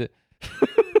wanted.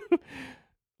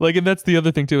 Like, and that's the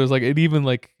other thing too, is like it even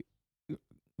like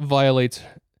violates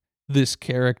this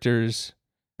character's,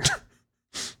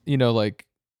 like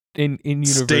in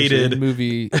universe Stated.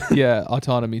 movie,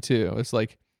 autonomy too. It's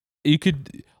like you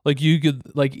could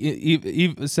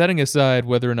setting aside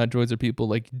whether or not droids are people,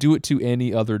 like do it to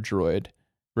any other droid,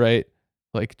 right?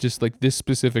 Like just like this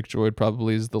specific droid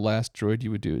probably is the last droid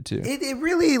you would do it to. It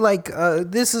really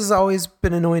this has always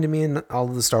been annoying to me in all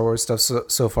of the Star Wars stuff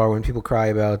so far when people cry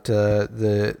about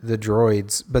the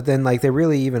droids, but then like they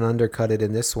really even undercut it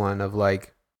in this one of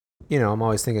like, I'm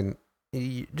always thinking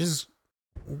just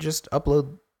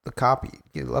upload the copy,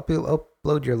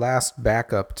 upload your last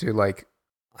backup to like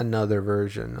another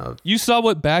version of. You saw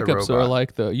what backups are robot.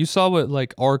 like, though. You saw what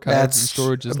like archives and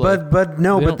storage is like. But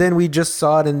then we just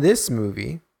saw it in this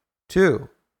movie too,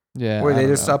 Yeah, where I they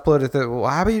don't just know. uploaded the. Well,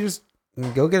 how about you just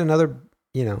go get another,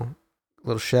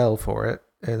 little shell for it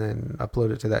and then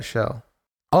upload it to that shell.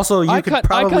 Also, you could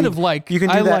probably you can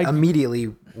do that immediately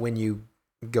when you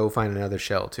go find another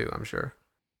shell too. I'm sure.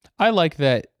 I like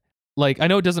that. Like, I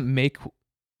know it doesn't make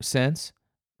sense,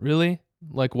 really,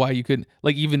 like why you couldn't,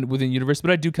 like even within universe, but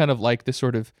I do kind of like this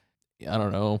sort of, I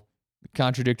don't know,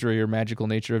 contradictory or magical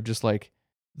nature of just like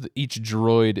each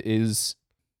droid is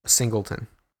A singleton.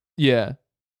 Yeah.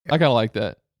 I kind of like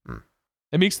that. Mm.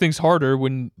 It makes things harder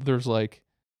when there's like,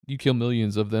 you kill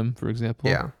millions of them, for example.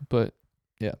 Yeah. But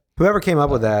Whoever came up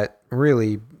with that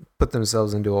really put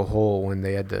themselves into a hole when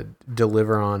they had to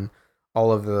deliver on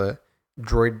all of the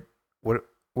droid.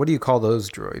 What do you call those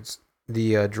droids?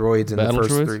 The droids in Battle the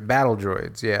first droids? 3 battle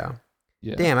droids. Yeah.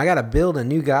 yeah. Damn, I gotta build a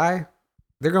new guy.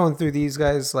 They're going through these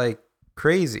guys like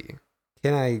crazy.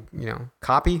 Can I,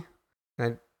 copy?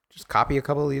 Can I just copy a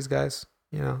couple of these guys?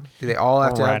 Do they all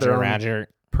have to have their own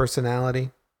personality?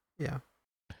 Yeah.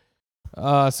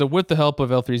 So with the help of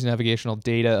L3's navigational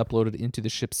data uploaded into the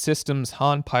ship's systems,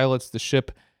 Han pilots the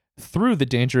ship through the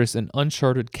dangerous and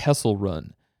uncharted Kessel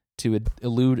Run to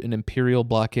elude an Imperial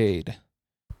blockade.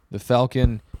 The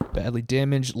Falcon, badly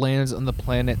damaged, lands on the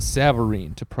planet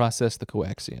Savarine to process the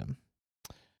coaxium.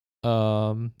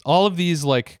 All of these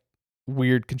like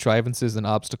weird contrivances and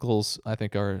obstacles I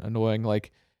think are annoying.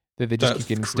 Like they just That keep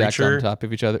getting stacked creature? on top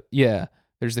of each other. Yeah.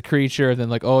 There's the creature, then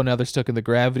like, oh, now they're stuck in the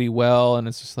gravity well, and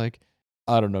it's just like,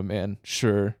 I don't know, man.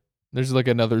 Sure. There's like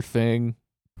another thing.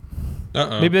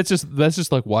 Maybe that's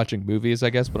just like watching movies, I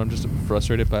guess, but I'm just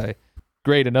frustrated by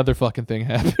great, another fucking thing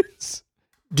happens.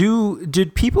 Did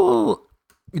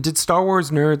Star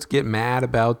Wars nerds get mad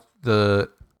about the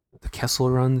Kessel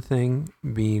Run thing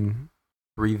being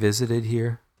revisited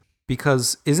here?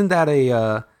 Because isn't that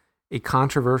a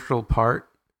controversial part,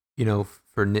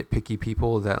 for nitpicky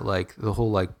people, that like the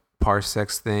whole like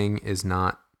parsecs thing is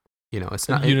not, it's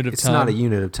not unit of it's not a time.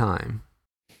 unit of time.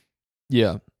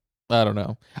 Yeah. I don't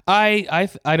know. I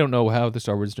don't know how the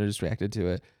Star Wars nerds reacted to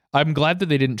it. I'm glad that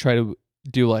they didn't try to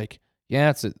do like,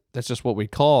 yeah, that's just what we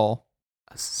call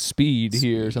speed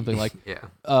here or something like.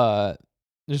 Yeah.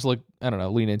 Just like, I don't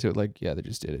know, lean into it like, yeah, they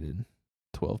just did it in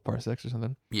 12 parsecs or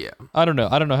something. Yeah. I don't know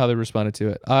how they responded to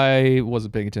it. I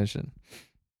wasn't paying attention.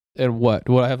 And what?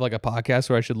 Do I have like a podcast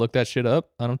where I should look that shit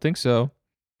up? I don't think so.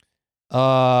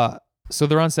 So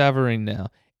they're on Savarine now.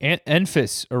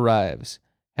 Enfys arrives,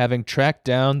 having tracked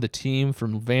down the team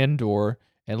from Vandor,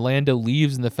 and Lando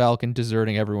leaves in the Falcon,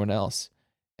 deserting everyone else.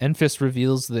 Enfys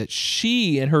reveals that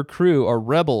she and her crew are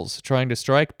rebels trying to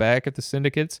strike back at the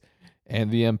syndicates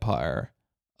and the Empire.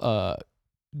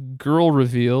 Girl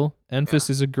reveal. Enfys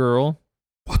is a girl.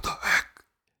 What the heck?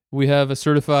 We have a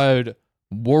certified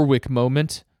Warwick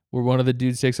moment where one of the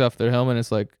dudes takes off their helmet and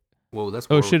it's like, Whoa, that's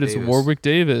oh Warwick shit, it's Davis. Warwick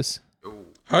Davis. Oh.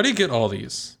 How do you get all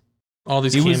these He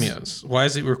was- cameos? Why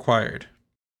is it required?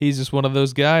 He's just one of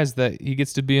those guys that he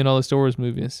gets to be in all the Star Wars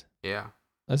movies. Yeah.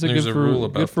 That's There's a rule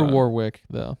about good for that. Warwick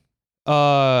though.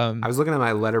 I was looking at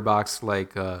my letterbox,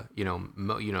 like,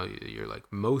 you're like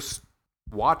most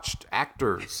watched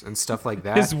actors and stuff like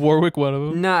that. Is Warwick one of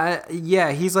them? Nah,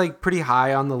 yeah, he's like pretty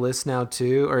high on the list now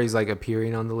too, or he's like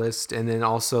appearing on the list, and then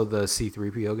also the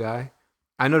C-3PO guy.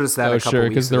 I noticed that. Oh a couple sure, weeks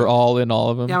because they're ago. all in all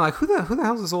of them. Yeah, I'm like, who the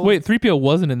hell is this old? Wait, 3PO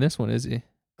wasn't in this one, is he?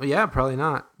 Yeah, probably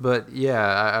not. But yeah,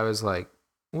 I was like,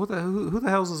 who the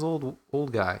hell's this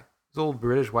old guy? This old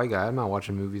British white guy. I'm not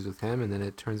watching movies with him, and then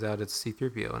it turns out it's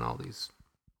C-3PO and all these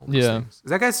Yeah. things.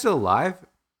 Is that guy still alive,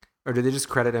 or did they just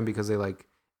credit him because they like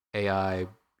AI,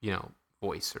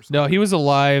 voice or something? No, he was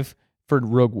alive for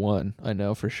Rogue One. I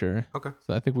know for sure. Okay.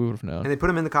 So I think we would have And known. they put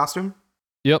him in the costume.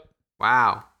 Yep.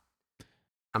 Wow.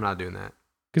 I'm not doing that.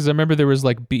 Because I remember there was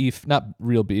like beef, not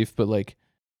real beef, but like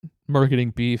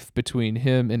marketing beef between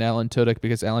him and Alan Tudyk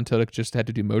because Alan Tudyk just had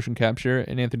to do motion capture,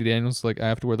 and Anthony Daniels was like, I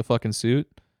have to wear the fucking suit.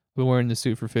 I've been wearing the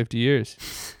suit for 50 years.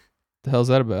 The hell's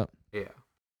that about? Yeah.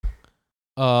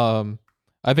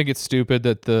 I think it's stupid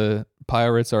that the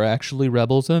pirates are actually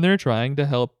rebels and they're trying to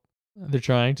help. They're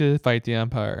trying to fight the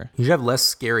Empire. You should have less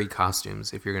scary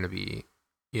costumes if you're gonna be,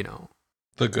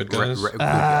 The good guys. good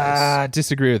guys.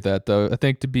 Disagree with that though. I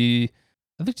think to be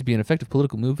an effective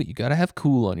political movement, you gotta have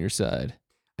cool on your side.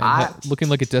 And looking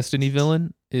like a Destiny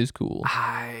villain is cool.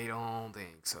 I don't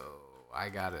think so. I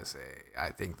gotta say, I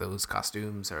think those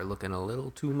costumes are looking a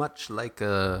little too much like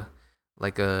a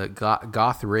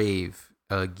goth rave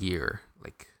gear.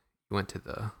 Like you went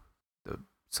to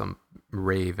some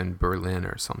rave in Berlin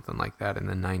or something like that in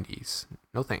the 90s.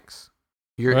 No thanks.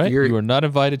 You are not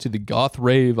invited to the goth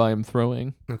rave I am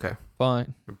throwing. okay.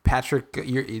 Fine. Patrick,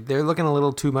 they're looking a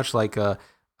little too much like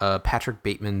Patrick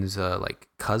Bateman's like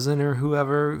cousin or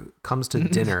whoever comes to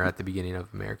dinner at the beginning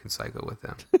of American Psycho with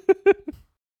them.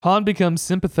 Han becomes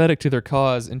sympathetic to their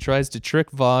cause and tries to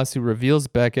trick Voss, who reveals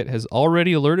Beckett has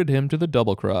already alerted him to the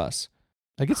double cross.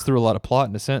 That gets through a lot of plot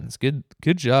in a sentence. Good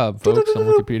job, folks, on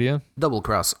Wikipedia. Double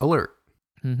cross alert.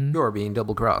 Mm-hmm. You're being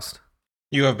double crossed.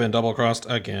 You have been double crossed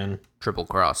again. Triple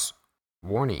cross.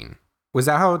 Warning. Was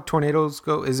that how tornadoes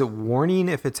go? Is it warning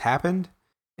if it's happened?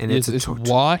 And It's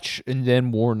watch and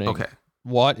then warning. okay.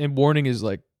 And warning is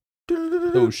like,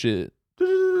 oh shit,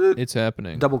 it's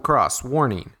happening. Double cross.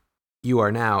 Warning. Your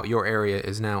area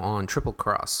is now on triple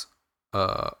cross.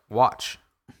 Watch.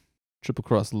 Triple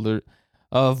cross alert.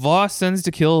 Voss sends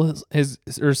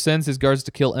his guards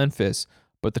to kill Enfys,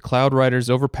 but the Cloud Riders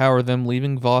overpower them,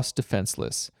 leaving Voss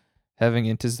defenseless. Having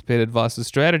anticipated Voss's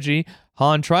strategy,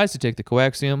 Han tries to take the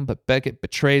coaxium, but Beckett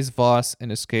betrays Voss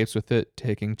and escapes with it,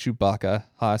 taking Chewbacca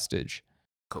hostage.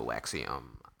 Coaxium.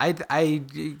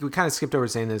 We kind of skipped over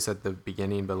saying this at the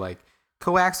beginning, but like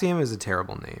coaxium is a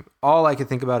terrible name. All I could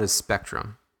think about is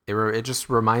Spectrum. It just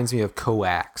reminds me of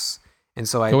coax, and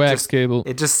so Coax cable.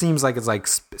 It just seems like it's like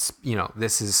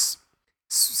this is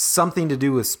something to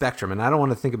do with Spectrum, and I don't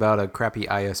want to think about a crappy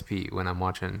ISP when I'm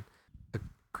watching a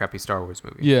crappy Star Wars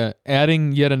movie. Yeah,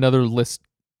 adding yet another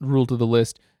rule to the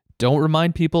list. Don't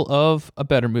remind people of a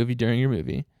better movie during your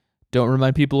movie. Don't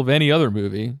remind people of any other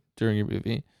movie during your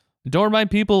movie. Don't remind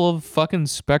people of fucking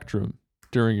Spectrum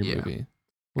during your movie.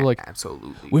 We're like,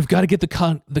 absolutely. we've got to get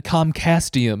the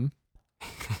Comcastium.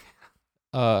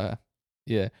 Yeah.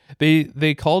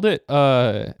 They called it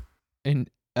in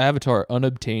Avatar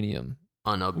Unobtainium.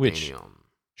 Unobtainium.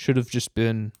 Should have just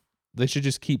been. They should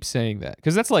just keep saying that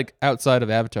because that's like outside of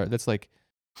Avatar. That's like,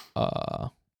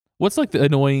 what's like the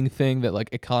annoying thing that like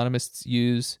economists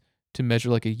use to measure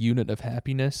like a unit of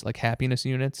happiness, like happiness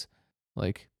units,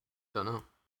 like. Don't know.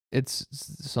 It's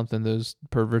something those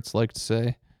perverts like to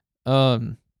say.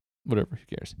 Whatever,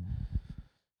 who cares?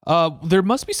 There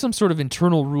must be some sort of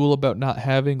internal rule about not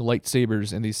having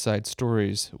lightsabers in these side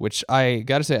stories, which I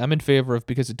gotta say I'm in favor of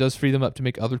because it does free them up to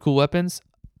make other cool weapons.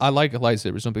 I like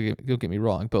lightsabers, don't get me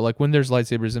wrong, but like when there's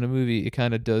lightsabers in a movie, it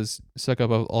kind of does suck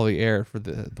up all the air for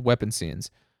the weapon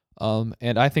scenes.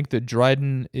 And I think that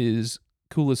Dryden is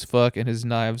cool as fuck and his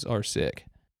knives are sick.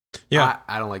 Yeah.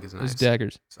 I don't like his knives. His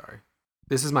daggers. Sorry.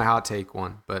 This is my hot take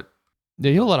one, but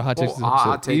Yeah, you have a lot of hot takes. This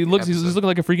hot episode. take He's episode. looking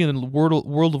like a freaking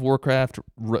World of Warcraft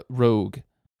rogue.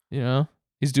 You know,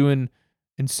 he's doing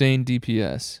insane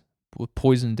DPS with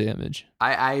poison damage.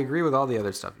 I agree with all the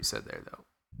other stuff you said there though.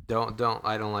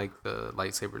 I don't like the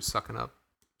lightsabers sucking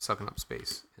up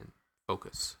space and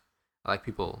focus. I like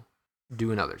people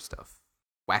doing other stuff.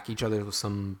 Whack each other with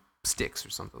some sticks or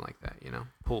something like that,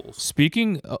 poles.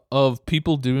 Speaking of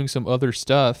people doing some other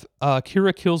stuff,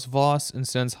 Kira kills Voss and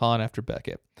sends Han after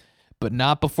Beckett, but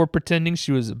not before pretending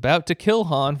she was about to kill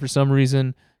Han for some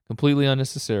reason, completely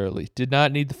unnecessarily. Did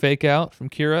not need the fake out from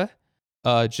Kira.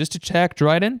 Just to attack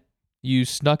Dryden. You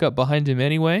snuck up behind him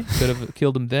anyway. Could have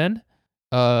killed him then.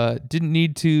 Didn't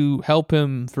need to help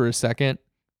him for a second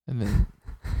and then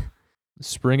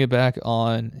spring it back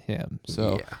on him.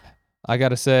 So yeah. I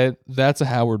gotta say, that's a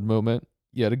Howard moment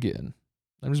yet again.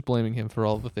 I'm just blaming him for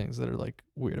all the things that are like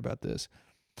weird about this.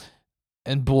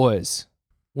 And boys,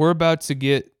 we're about to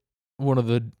get one of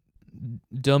the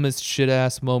dumbest shit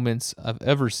ass moments I've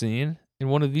ever seen in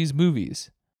one of these movies.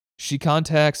 She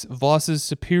contacts Voss's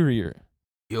superior,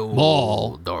 Yo,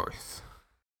 Maul. Darth.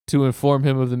 to inform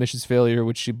him of the mission's failure,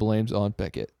 which she blames on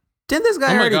Beckett. Didn't this guy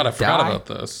Oh my already god, I forgot die? about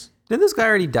this. Didn't this guy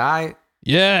already die?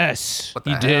 Yes, What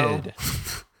he the hell? did.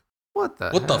 What the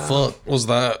What the hell? fuck was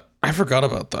that? I forgot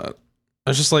about that. I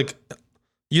was just like,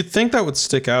 you'd think that would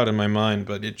stick out in my mind,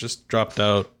 but it just dropped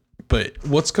out. But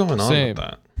what's going on Same. with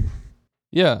that?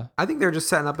 Yeah, I think they're just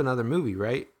setting up another movie,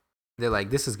 right? They're like,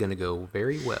 this is gonna go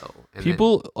very well. And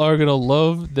people are gonna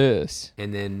love this.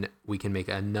 then we can make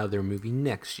another movie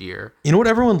next year. You know what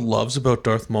everyone loves about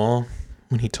Darth Maul?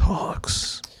 When he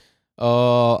talks.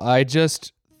 I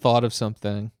just thought of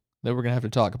something that we're gonna have to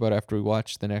talk about after we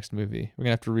watch the next movie. We're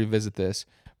gonna have to revisit this.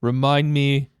 Remind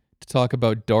me to talk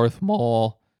about Darth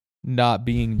Maul not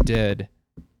being dead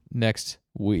next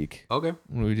week Okay.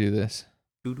 when we do this.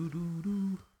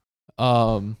 Doo-doo-doo-doo.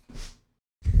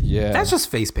 Yeah. That's just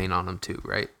face paint on him too,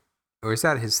 right? Or is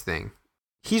that his thing?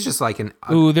 He's just like an.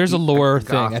 Ooh, there's a lore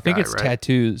thing. goth I think guy, it's right?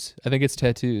 tattoos. I think it's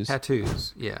tattoos.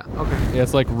 Tattoos. Yeah. Okay. Yeah,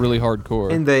 it's like really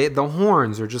hardcore. And the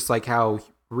horns are just like how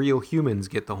real humans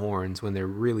get the horns when they're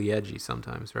really edgy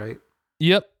sometimes, right?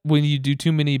 Yep. When you do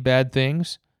too many bad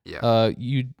things, Yeah.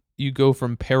 you go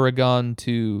from Paragon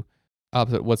to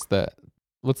opposite. What's that?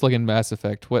 What's like in Mass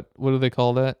Effect? What do they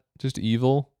call that? Just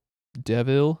evil,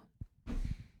 devil.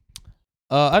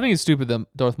 I think it's stupid that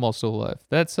Darth Maul's still alive.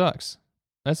 That sucks.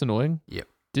 That's annoying. Yep.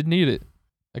 Didn't need it.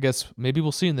 I guess maybe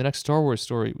we'll see in the next Star Wars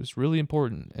story. It was really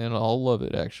important, and I'll love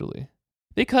it actually.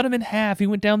 They cut him in half. He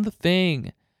went down the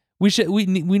thing. We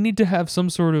need to have some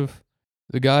sort of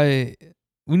the guy.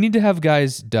 We need to have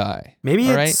guys die. Maybe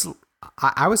all right? it's.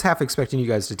 I was half expecting you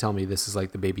guys to tell me this is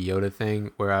like the Baby Yoda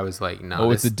thing, where I was like, no,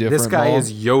 Oh, it's a this different guy Maul?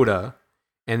 is Yoda,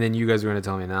 and then you guys were going to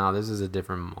tell me, no, this is a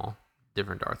different Maul,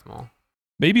 different Darth Maul.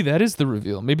 Maybe that is the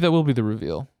reveal. Maybe that will be the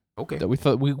reveal. Okay. That we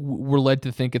thought we were led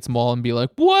to think it's Maul and be like,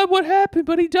 what happened?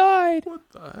 But he died. What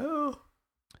the hell?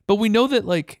 But we know that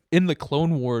like in the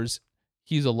Clone Wars,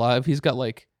 he's alive. He's got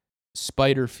like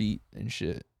spider feet and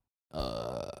shit.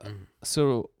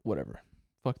 So whatever.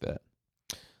 Fuck that.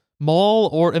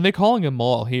 Maul and they're calling him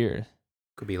Maul here.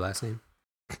 Could be last name.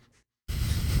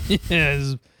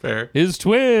 Yes. Fair. His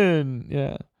twin.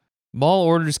 Yeah. Maul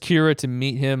orders Kira to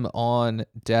meet him on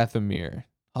Dathomir.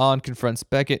 Han confronts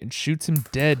Beckett and shoots him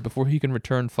dead before he can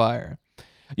return fire.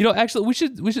 You know, actually, we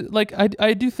should like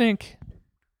I do think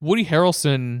Woody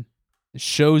Harrelson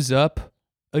shows up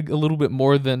a little bit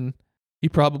more than he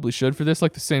probably should for this.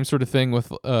 Like the same sort of thing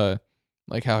with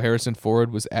like how Harrison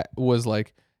Ford was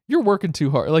like, you're working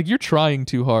too hard, like you're trying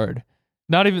too hard.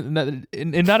 Not even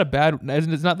and not a bad.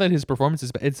 It's not that his performance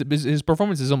is bad. It's his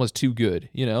performance is almost too good.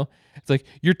 You know, it's like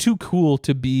you're too cool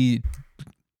to be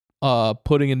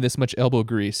putting in this much elbow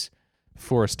grease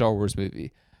for a Star Wars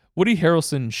movie. Woody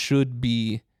Harrelson should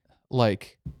be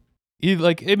like, I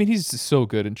mean, he's so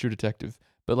good in True Detective,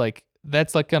 but like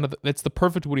that's like kind of that's the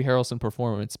perfect Woody Harrelson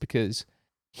performance because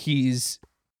he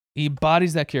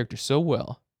embodies that character so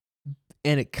well,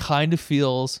 and it kind of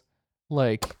feels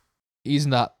like he's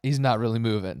not really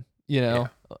moving, you know.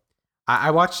 Yeah.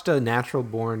 I watched Natural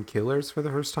Born Killers for the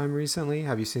first time recently.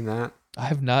 Have you seen that? I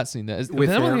have not seen that. Is With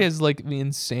that one him? he has like the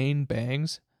insane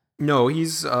bangs? No,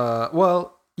 he's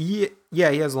well, he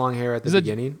has long hair at the Is that-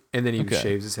 beginning, and then he Okay.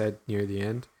 shaves his head near the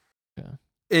end. Yeah.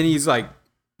 And he's like,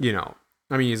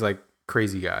 he's like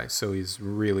crazy guy, so he's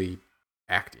really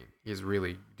acting. He's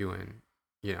really doing,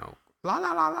 la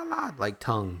la la la la, like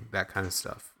tongue, that kind of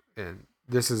stuff. And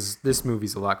this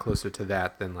movie's a lot closer to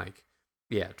that than like,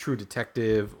 True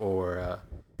Detective or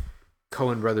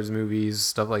Coen Brothers movies,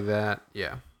 stuff like that.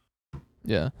 Yeah.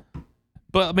 Yeah,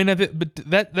 but I mean, but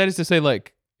that is to say,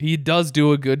 like he does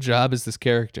do a good job as this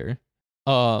character.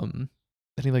 And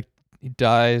he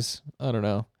dies. I don't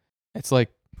know. It's like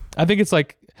I think it's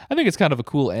kind of a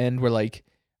cool end where like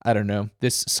I don't know,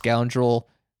 this scoundrel.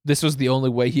 This was the only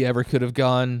way he ever could have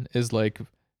gone is like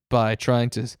by trying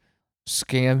to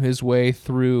scam his way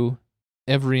through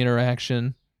every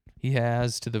interaction he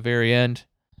has to the very end.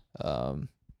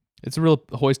 It's a real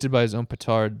hoisted by his own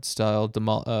petard style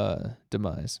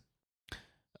demise.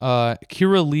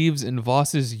 Kira leaves in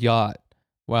Voss's yacht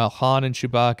while Han and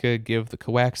Chewbacca give the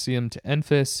coaxium to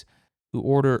Enfys,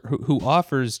 who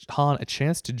offers Han a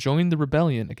chance to join the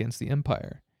rebellion against the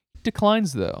Empire. He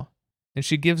declines though, and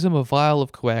she gives him a vial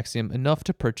of coaxium, enough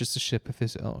to purchase a ship of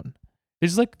his own.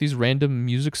 There's like these random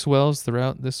music swells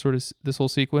throughout this whole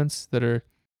sequence that are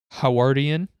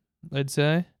Howardian, I'd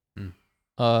say.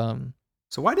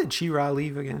 So why did She-Ra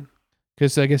leave again?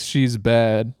 Because I guess she's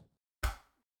bad.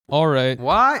 All right.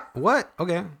 Why? What?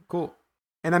 Okay, cool.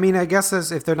 And I mean, I guess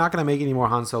if they're not gonna make any more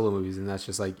Han Solo movies, and that's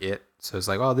just like it. So it's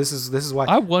like, oh, this is why.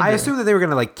 I wonder. I assume that they were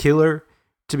gonna like kill her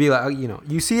to be like,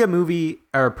 you see a movie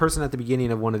or a person at the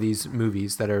beginning of one of these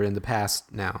movies that are in the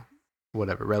past now,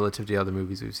 whatever, relative to the other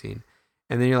movies we've seen,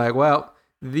 and then you're like, well,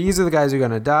 these are the guys who are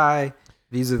gonna die.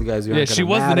 These are the guys who aren't gonna she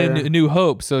wasn't matter. in New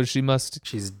Hope, so she must.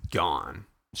 She's gone.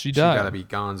 She She died. gotta be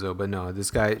gonzo. But no,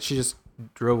 this guy, she just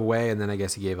drove away, and then I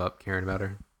guess he gave up caring about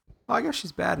her. Well, I guess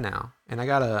she's bad now, and I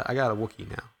got a Wookiee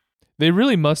now. They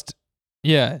really must.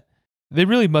 Yeah, they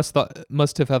really must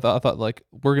have thought like,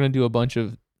 we're gonna do a bunch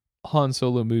of Han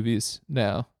Solo movies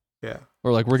now, Yeah.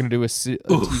 or like we're gonna do a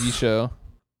TV show.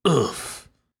 Oof.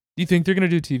 Do you think they're gonna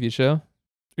do a TV show? Or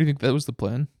do you think that was the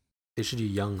plan? They should do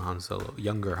younger Han Solo,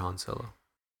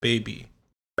 Baby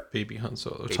Han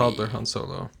Solo, Baby. toddler Han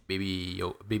Solo. baby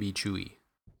Chewie,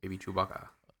 baby Chewbacca.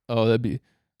 Oh, that'd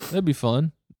be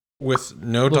fun. With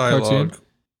no Little dialogue. cartoon.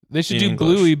 They should In do English.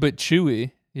 Bluey but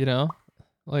Chewy. You know,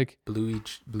 like Blue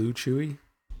Chewie.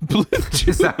 Blue.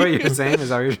 Is that what you're saying? Is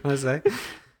that what you're trying to say?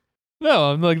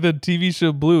 No, I'm like the TV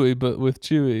show Bluey but with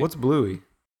Chewy. What's Bluey?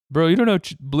 Bro, you don't know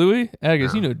Bluey? I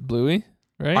guess you No. know Bluey,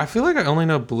 right? I feel like I only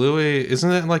know Bluey.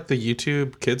 Isn't it like the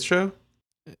YouTube kids show?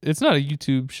 It's not a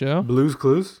YouTube show. Blue's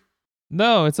Clues.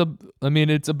 No, it's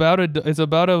about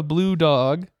a blue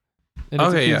dog, and it's a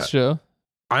Okay, kids yeah. show.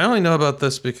 I only know about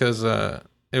this because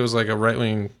it was like a right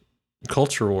wing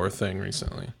culture war thing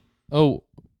recently, Oh,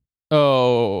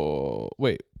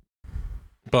 wait.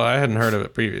 but I hadn't heard of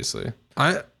it previously.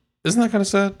 Isn't that kind of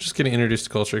sad? Just getting introduced to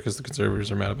culture because the conservatives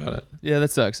are mad about it. Yeah,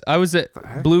 that sucks. I was at The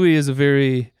heck? Bluey is a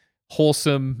very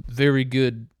wholesome, very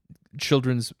good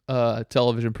children's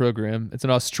television program. It's an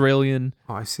Australian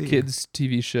Oh, I see. kids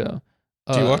TV show.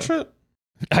 Do you watch it?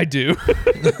 I do.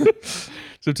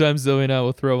 Sometimes Zoe and I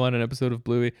will throw on an episode of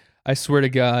Bluey. I swear to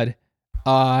God,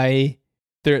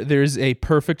 there's a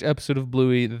perfect episode of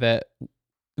Bluey that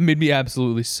made me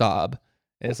absolutely sob.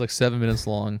 And it's like 7 minutes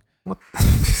long. What?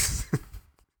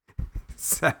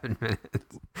 7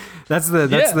 minutes. That's the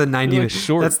 90 like minute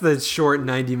short. That's the short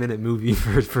 90-minute movie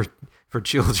for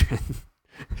children.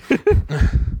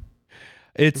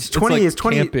 It's 20 like is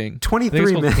 20 camping. I think 23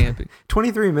 it's called minutes. camping.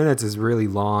 23 minutes is really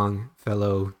long,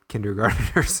 fellow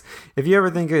kindergartners. If you ever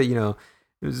think of,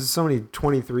 there's so many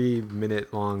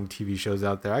 23-minute long TV shows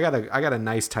out there. I got a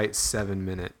nice tight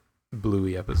 7-minute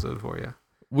Bluey episode for you.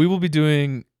 We will be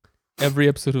doing every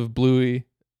episode of Bluey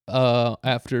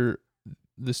after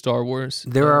the Star Wars.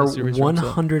 There are series wraps up.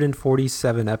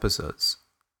 147 episodes.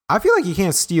 I feel like you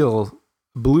can't steal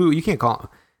Blue. You can't call.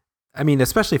 I mean,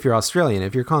 especially if you're Australian,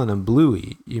 if you're calling them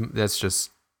Bluey, that's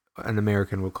just an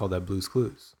American would call that Blue's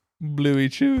Clues. Bluey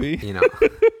Chewy. You know.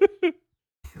 It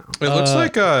looks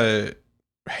like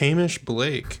Hamish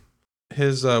Blake,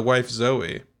 his wife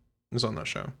Zoe, is on that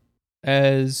show.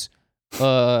 As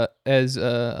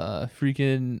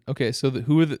freaking okay. So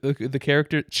who are the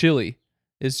character? Chili.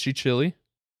 Is she Chili?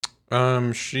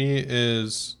 She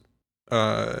is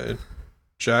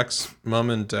Jack's mom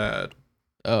and dad.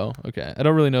 Oh, okay. I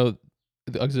don't really know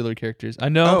the auxiliary characters. I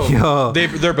know. Yo.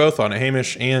 They're both on it.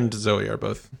 Hamish and Zoe are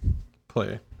both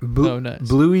play. Oh, nice.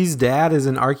 Bluey's dad is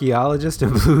an archaeologist,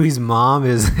 and Bluey's mom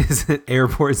is an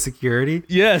airport security.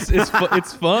 Yes,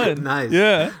 it's fun. Nice.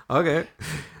 Yeah. Okay.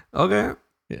 Yeah.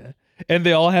 And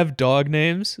they all have dog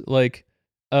names. Like,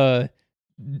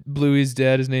 Bluey's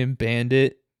dad is named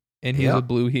Bandit, and he's a Yep.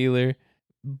 blue healer.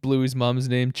 Bluey's mom's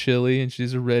named Chili, and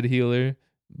she's a red healer.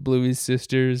 Bluey's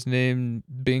sister is named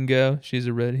Bingo. She's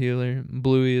a red healer.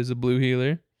 Bluey is a blue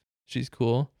healer. She's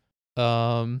cool.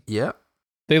 Yep.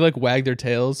 They like wag their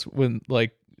tails when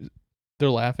like they're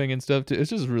laughing and stuff too.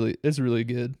 It's really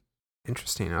good.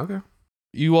 Interesting. Okay.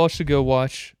 You all should go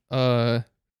watch that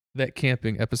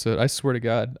camping episode. I swear to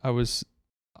God, I was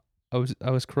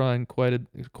crying quite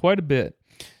a bit.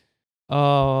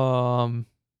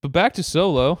 But back to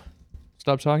Solo.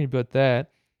 Stop talking about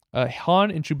that.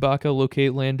 Han and Chewbacca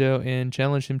locate Lando and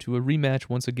challenge him to a rematch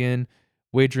once again,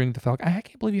 wagering the Falcon. I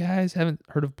can't believe you guys haven't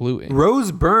heard of Bluey.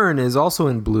 Rose Byrne is also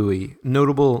in Bluey,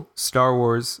 notable Star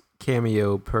Wars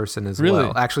cameo person as Really?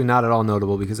 well. Actually, not at all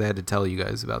notable because I had to tell you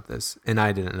guys about this, and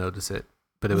I didn't notice it.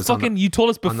 But it was fucking. You told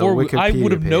us on the before. I Wikipedia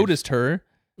would have page. noticed her.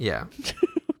 yeah.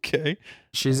 Okay.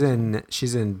 She's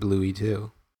in Bluey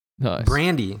too. Nice.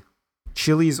 Brandy,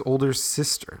 Chili's older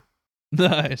sister,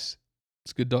 Nice.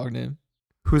 It's a good dog name.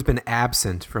 who's been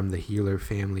absent from the Healer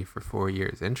family for 4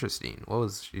 years. Interesting. What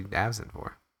was she absent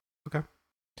for?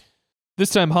 This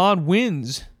time, Han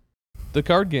wins the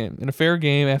card game in a fair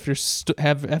game after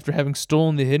having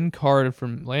stolen the hidden card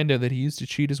from Lando that he used to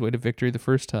cheat his way to victory the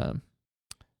first time.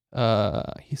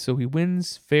 So he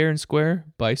wins fair and square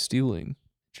by stealing.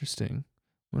 Interesting.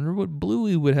 Wonder what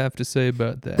Bluey would have to say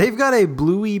about that. They've got a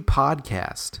Bluey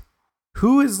podcast.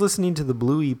 Who is listening to the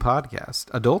Bluey podcast?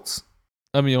 Adults?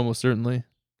 I mean, almost certainly.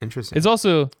 Interesting. It's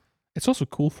also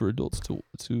cool for adults to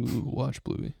watch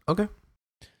Bluey. Okay.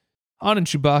 Han and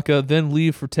Chewbacca then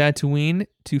leave for Tatooine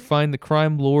to find the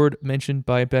crime lord mentioned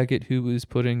by Beckett, who is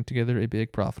putting together a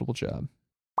big profitable job.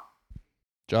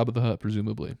 Job of the Hutt,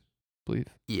 presumably. Believe.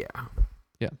 Yeah.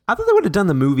 Yeah. I thought they would have done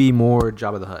the movie more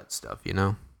Jabba the Hutt stuff, you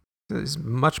know? It's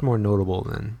much more notable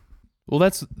than Well,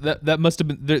 that must have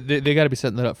been they got to be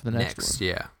setting that up for the next one.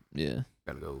 Yeah. Yeah.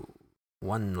 Gotta go.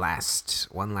 One last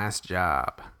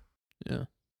job. Yeah.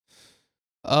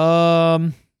 I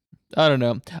don't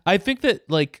know. I think that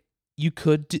like you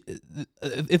could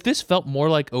if this felt more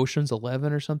like Ocean's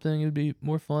 11 or something, it would be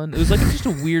more fun. It was like just a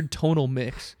weird tonal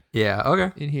mix Yeah,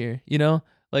 okay. in here, you know?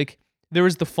 Like there were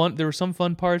some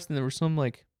fun parts and there were some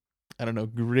like I don't know,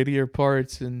 grittier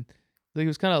parts and like it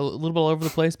was kind of a little bit all over the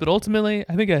place, but ultimately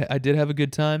I think I did have a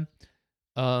good time.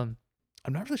 I'm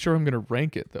not really sure I'm going to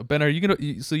rank it though. Ben, are you going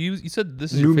to so you said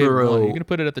this is your favorite one. Are you going to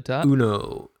put it at the top?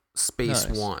 Uno space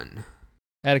Nice. 1.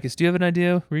 Atticus, do you have an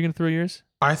idea? Were you going to throw yours?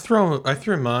 I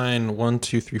threw mine 1,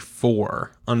 2, 3,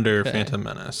 4 under Okay. Phantom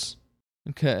Menace.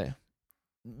 Okay.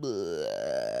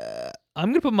 I'm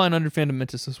going to put mine under Phantom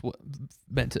Menace as well.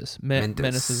 Menace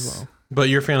as well. But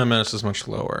your Phantom Menace is much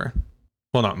lower.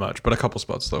 Well, not much, but a couple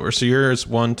spots lower. So yours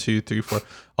 1, 2, 3, 4,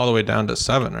 all the way down to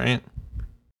 7, right?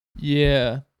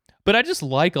 Yeah. But I just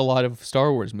like a lot of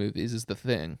Star Wars movies is the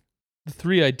thing. The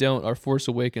 3 I don't are Force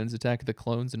Awakens, Attack of the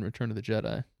Clones, and Return of the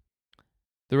Jedi.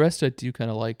 The rest I do kind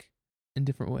of like in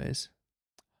different ways.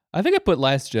 I think I put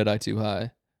Last Jedi too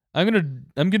high. I'm gonna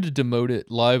demote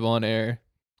it live on air.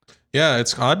 Yeah,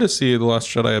 it's odd to see The Last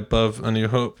Jedi above A New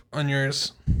Hope on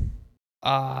yours.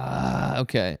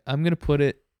 Okay. I'm gonna put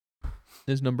it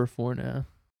as number 4 now.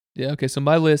 Yeah, okay, so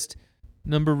my list,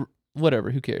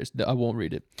 whatever, who cares? I won't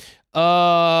read it.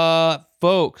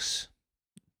 Folks,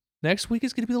 next week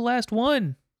is gonna be the last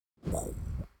one.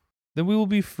 Then we will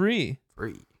be free.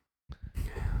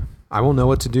 I won't know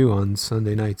what to do on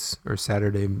Sunday nights or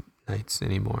Saturday nights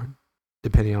anymore,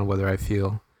 depending on whether I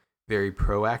feel very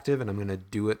proactive and I'm going to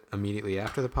do it immediately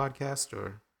after the podcast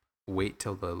or wait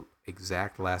till the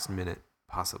exact last minute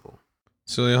possible.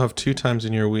 So you'll have 2 times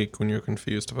in your week when you're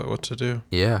confused about what to do.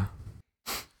 Yeah.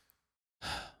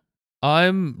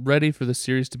 I'm ready for the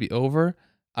series to be over.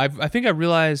 I think I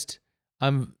realized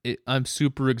I'm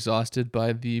super exhausted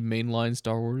by the mainline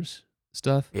Star Wars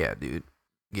stuff. Yeah, dude.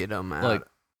 Get them out. Like,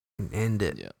 end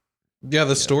it. yeah. Yeah,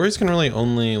 the stories can really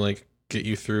only like get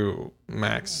you through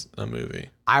max a movie.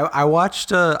 I watched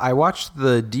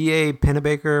the D.A.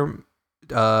 Pennebaker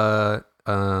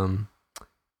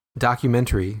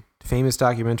documentary, famous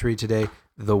documentary today,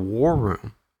 The War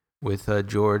Room, with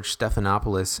George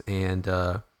Stephanopoulos and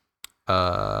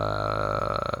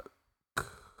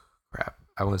crap,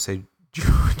 I want to say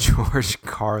George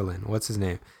Carlin. What's his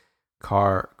name?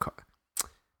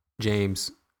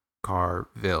 James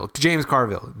Carville.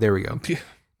 There we go.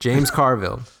 James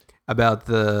Carville, about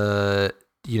the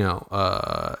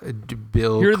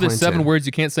Bill Here are the Clinton. 7 words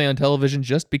you can't say on television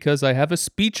just because I have a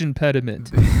speech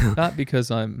impediment, not because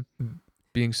I'm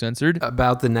being censored.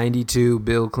 About the 92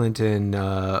 Bill Clinton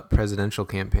presidential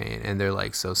campaign, and they're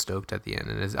like so stoked at the end,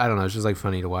 and I don't know, it's just like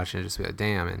funny to watch and just be like,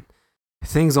 damn, and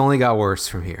things only got worse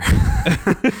from here.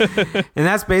 And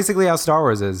that's basically how Star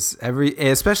Wars is.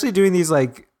 Especially doing these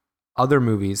like other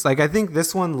movies. Like I think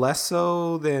this one less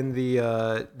so than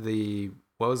the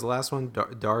what was the last one?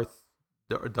 Dark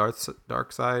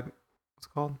Side. What's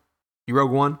it called? Rogue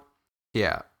One.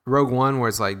 Yeah, Rogue One, where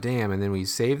it's like, damn, and then we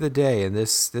save the day, and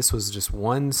this was just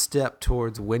one step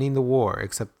towards winning the war.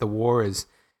 Except the war is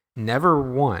never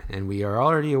won, and we are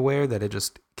already aware that it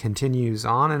just continues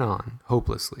on and on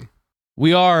hopelessly.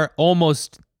 We are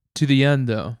almost to the end,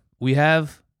 though. We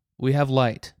have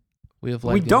light. We have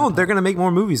light. We don't. They're gonna make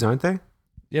more movies, aren't they?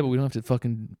 Yeah, but we don't have to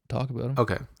fucking talk about them.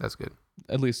 Okay, that's good.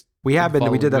 At least We have been.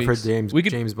 We did that weeks. for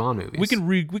James Bond movies. we can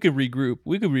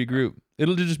regroup.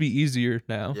 It'll just be easier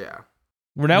now. Yeah.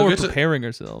 We're get to- preparing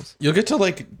ourselves. You'll get to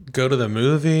like go to the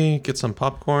movie, get some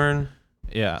popcorn,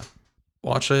 Yeah.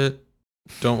 watch it.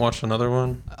 Don't watch another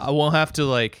one. I won't have to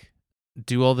like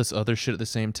do all this other shit at the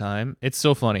same time. It's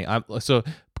so funny. So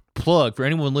plug for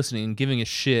anyone listening and giving a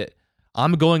shit.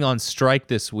 I'm going on strike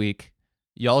this week.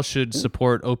 Y'all should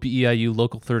support OPEIU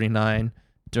Local 39.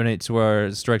 Donate to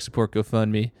our strike support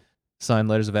GoFundMe. Sign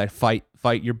letters of act. Fight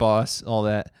your boss. All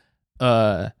that.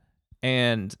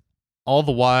 And all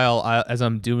the while, as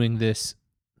I'm doing this,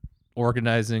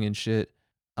 organizing and shit,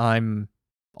 I'm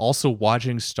also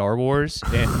watching Star Wars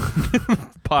and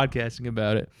podcasting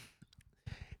about it.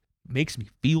 Makes me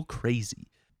feel crazy.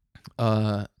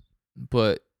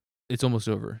 But it's almost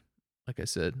over, like I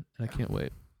said, and I can't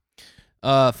wait.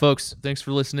 Folks, thanks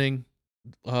for listening.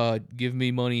 Give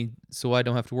me money so I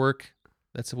don't have to work.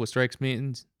 That's what strike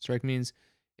means.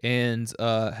 And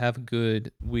have a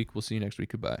good week. We'll see you next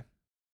week. Goodbye.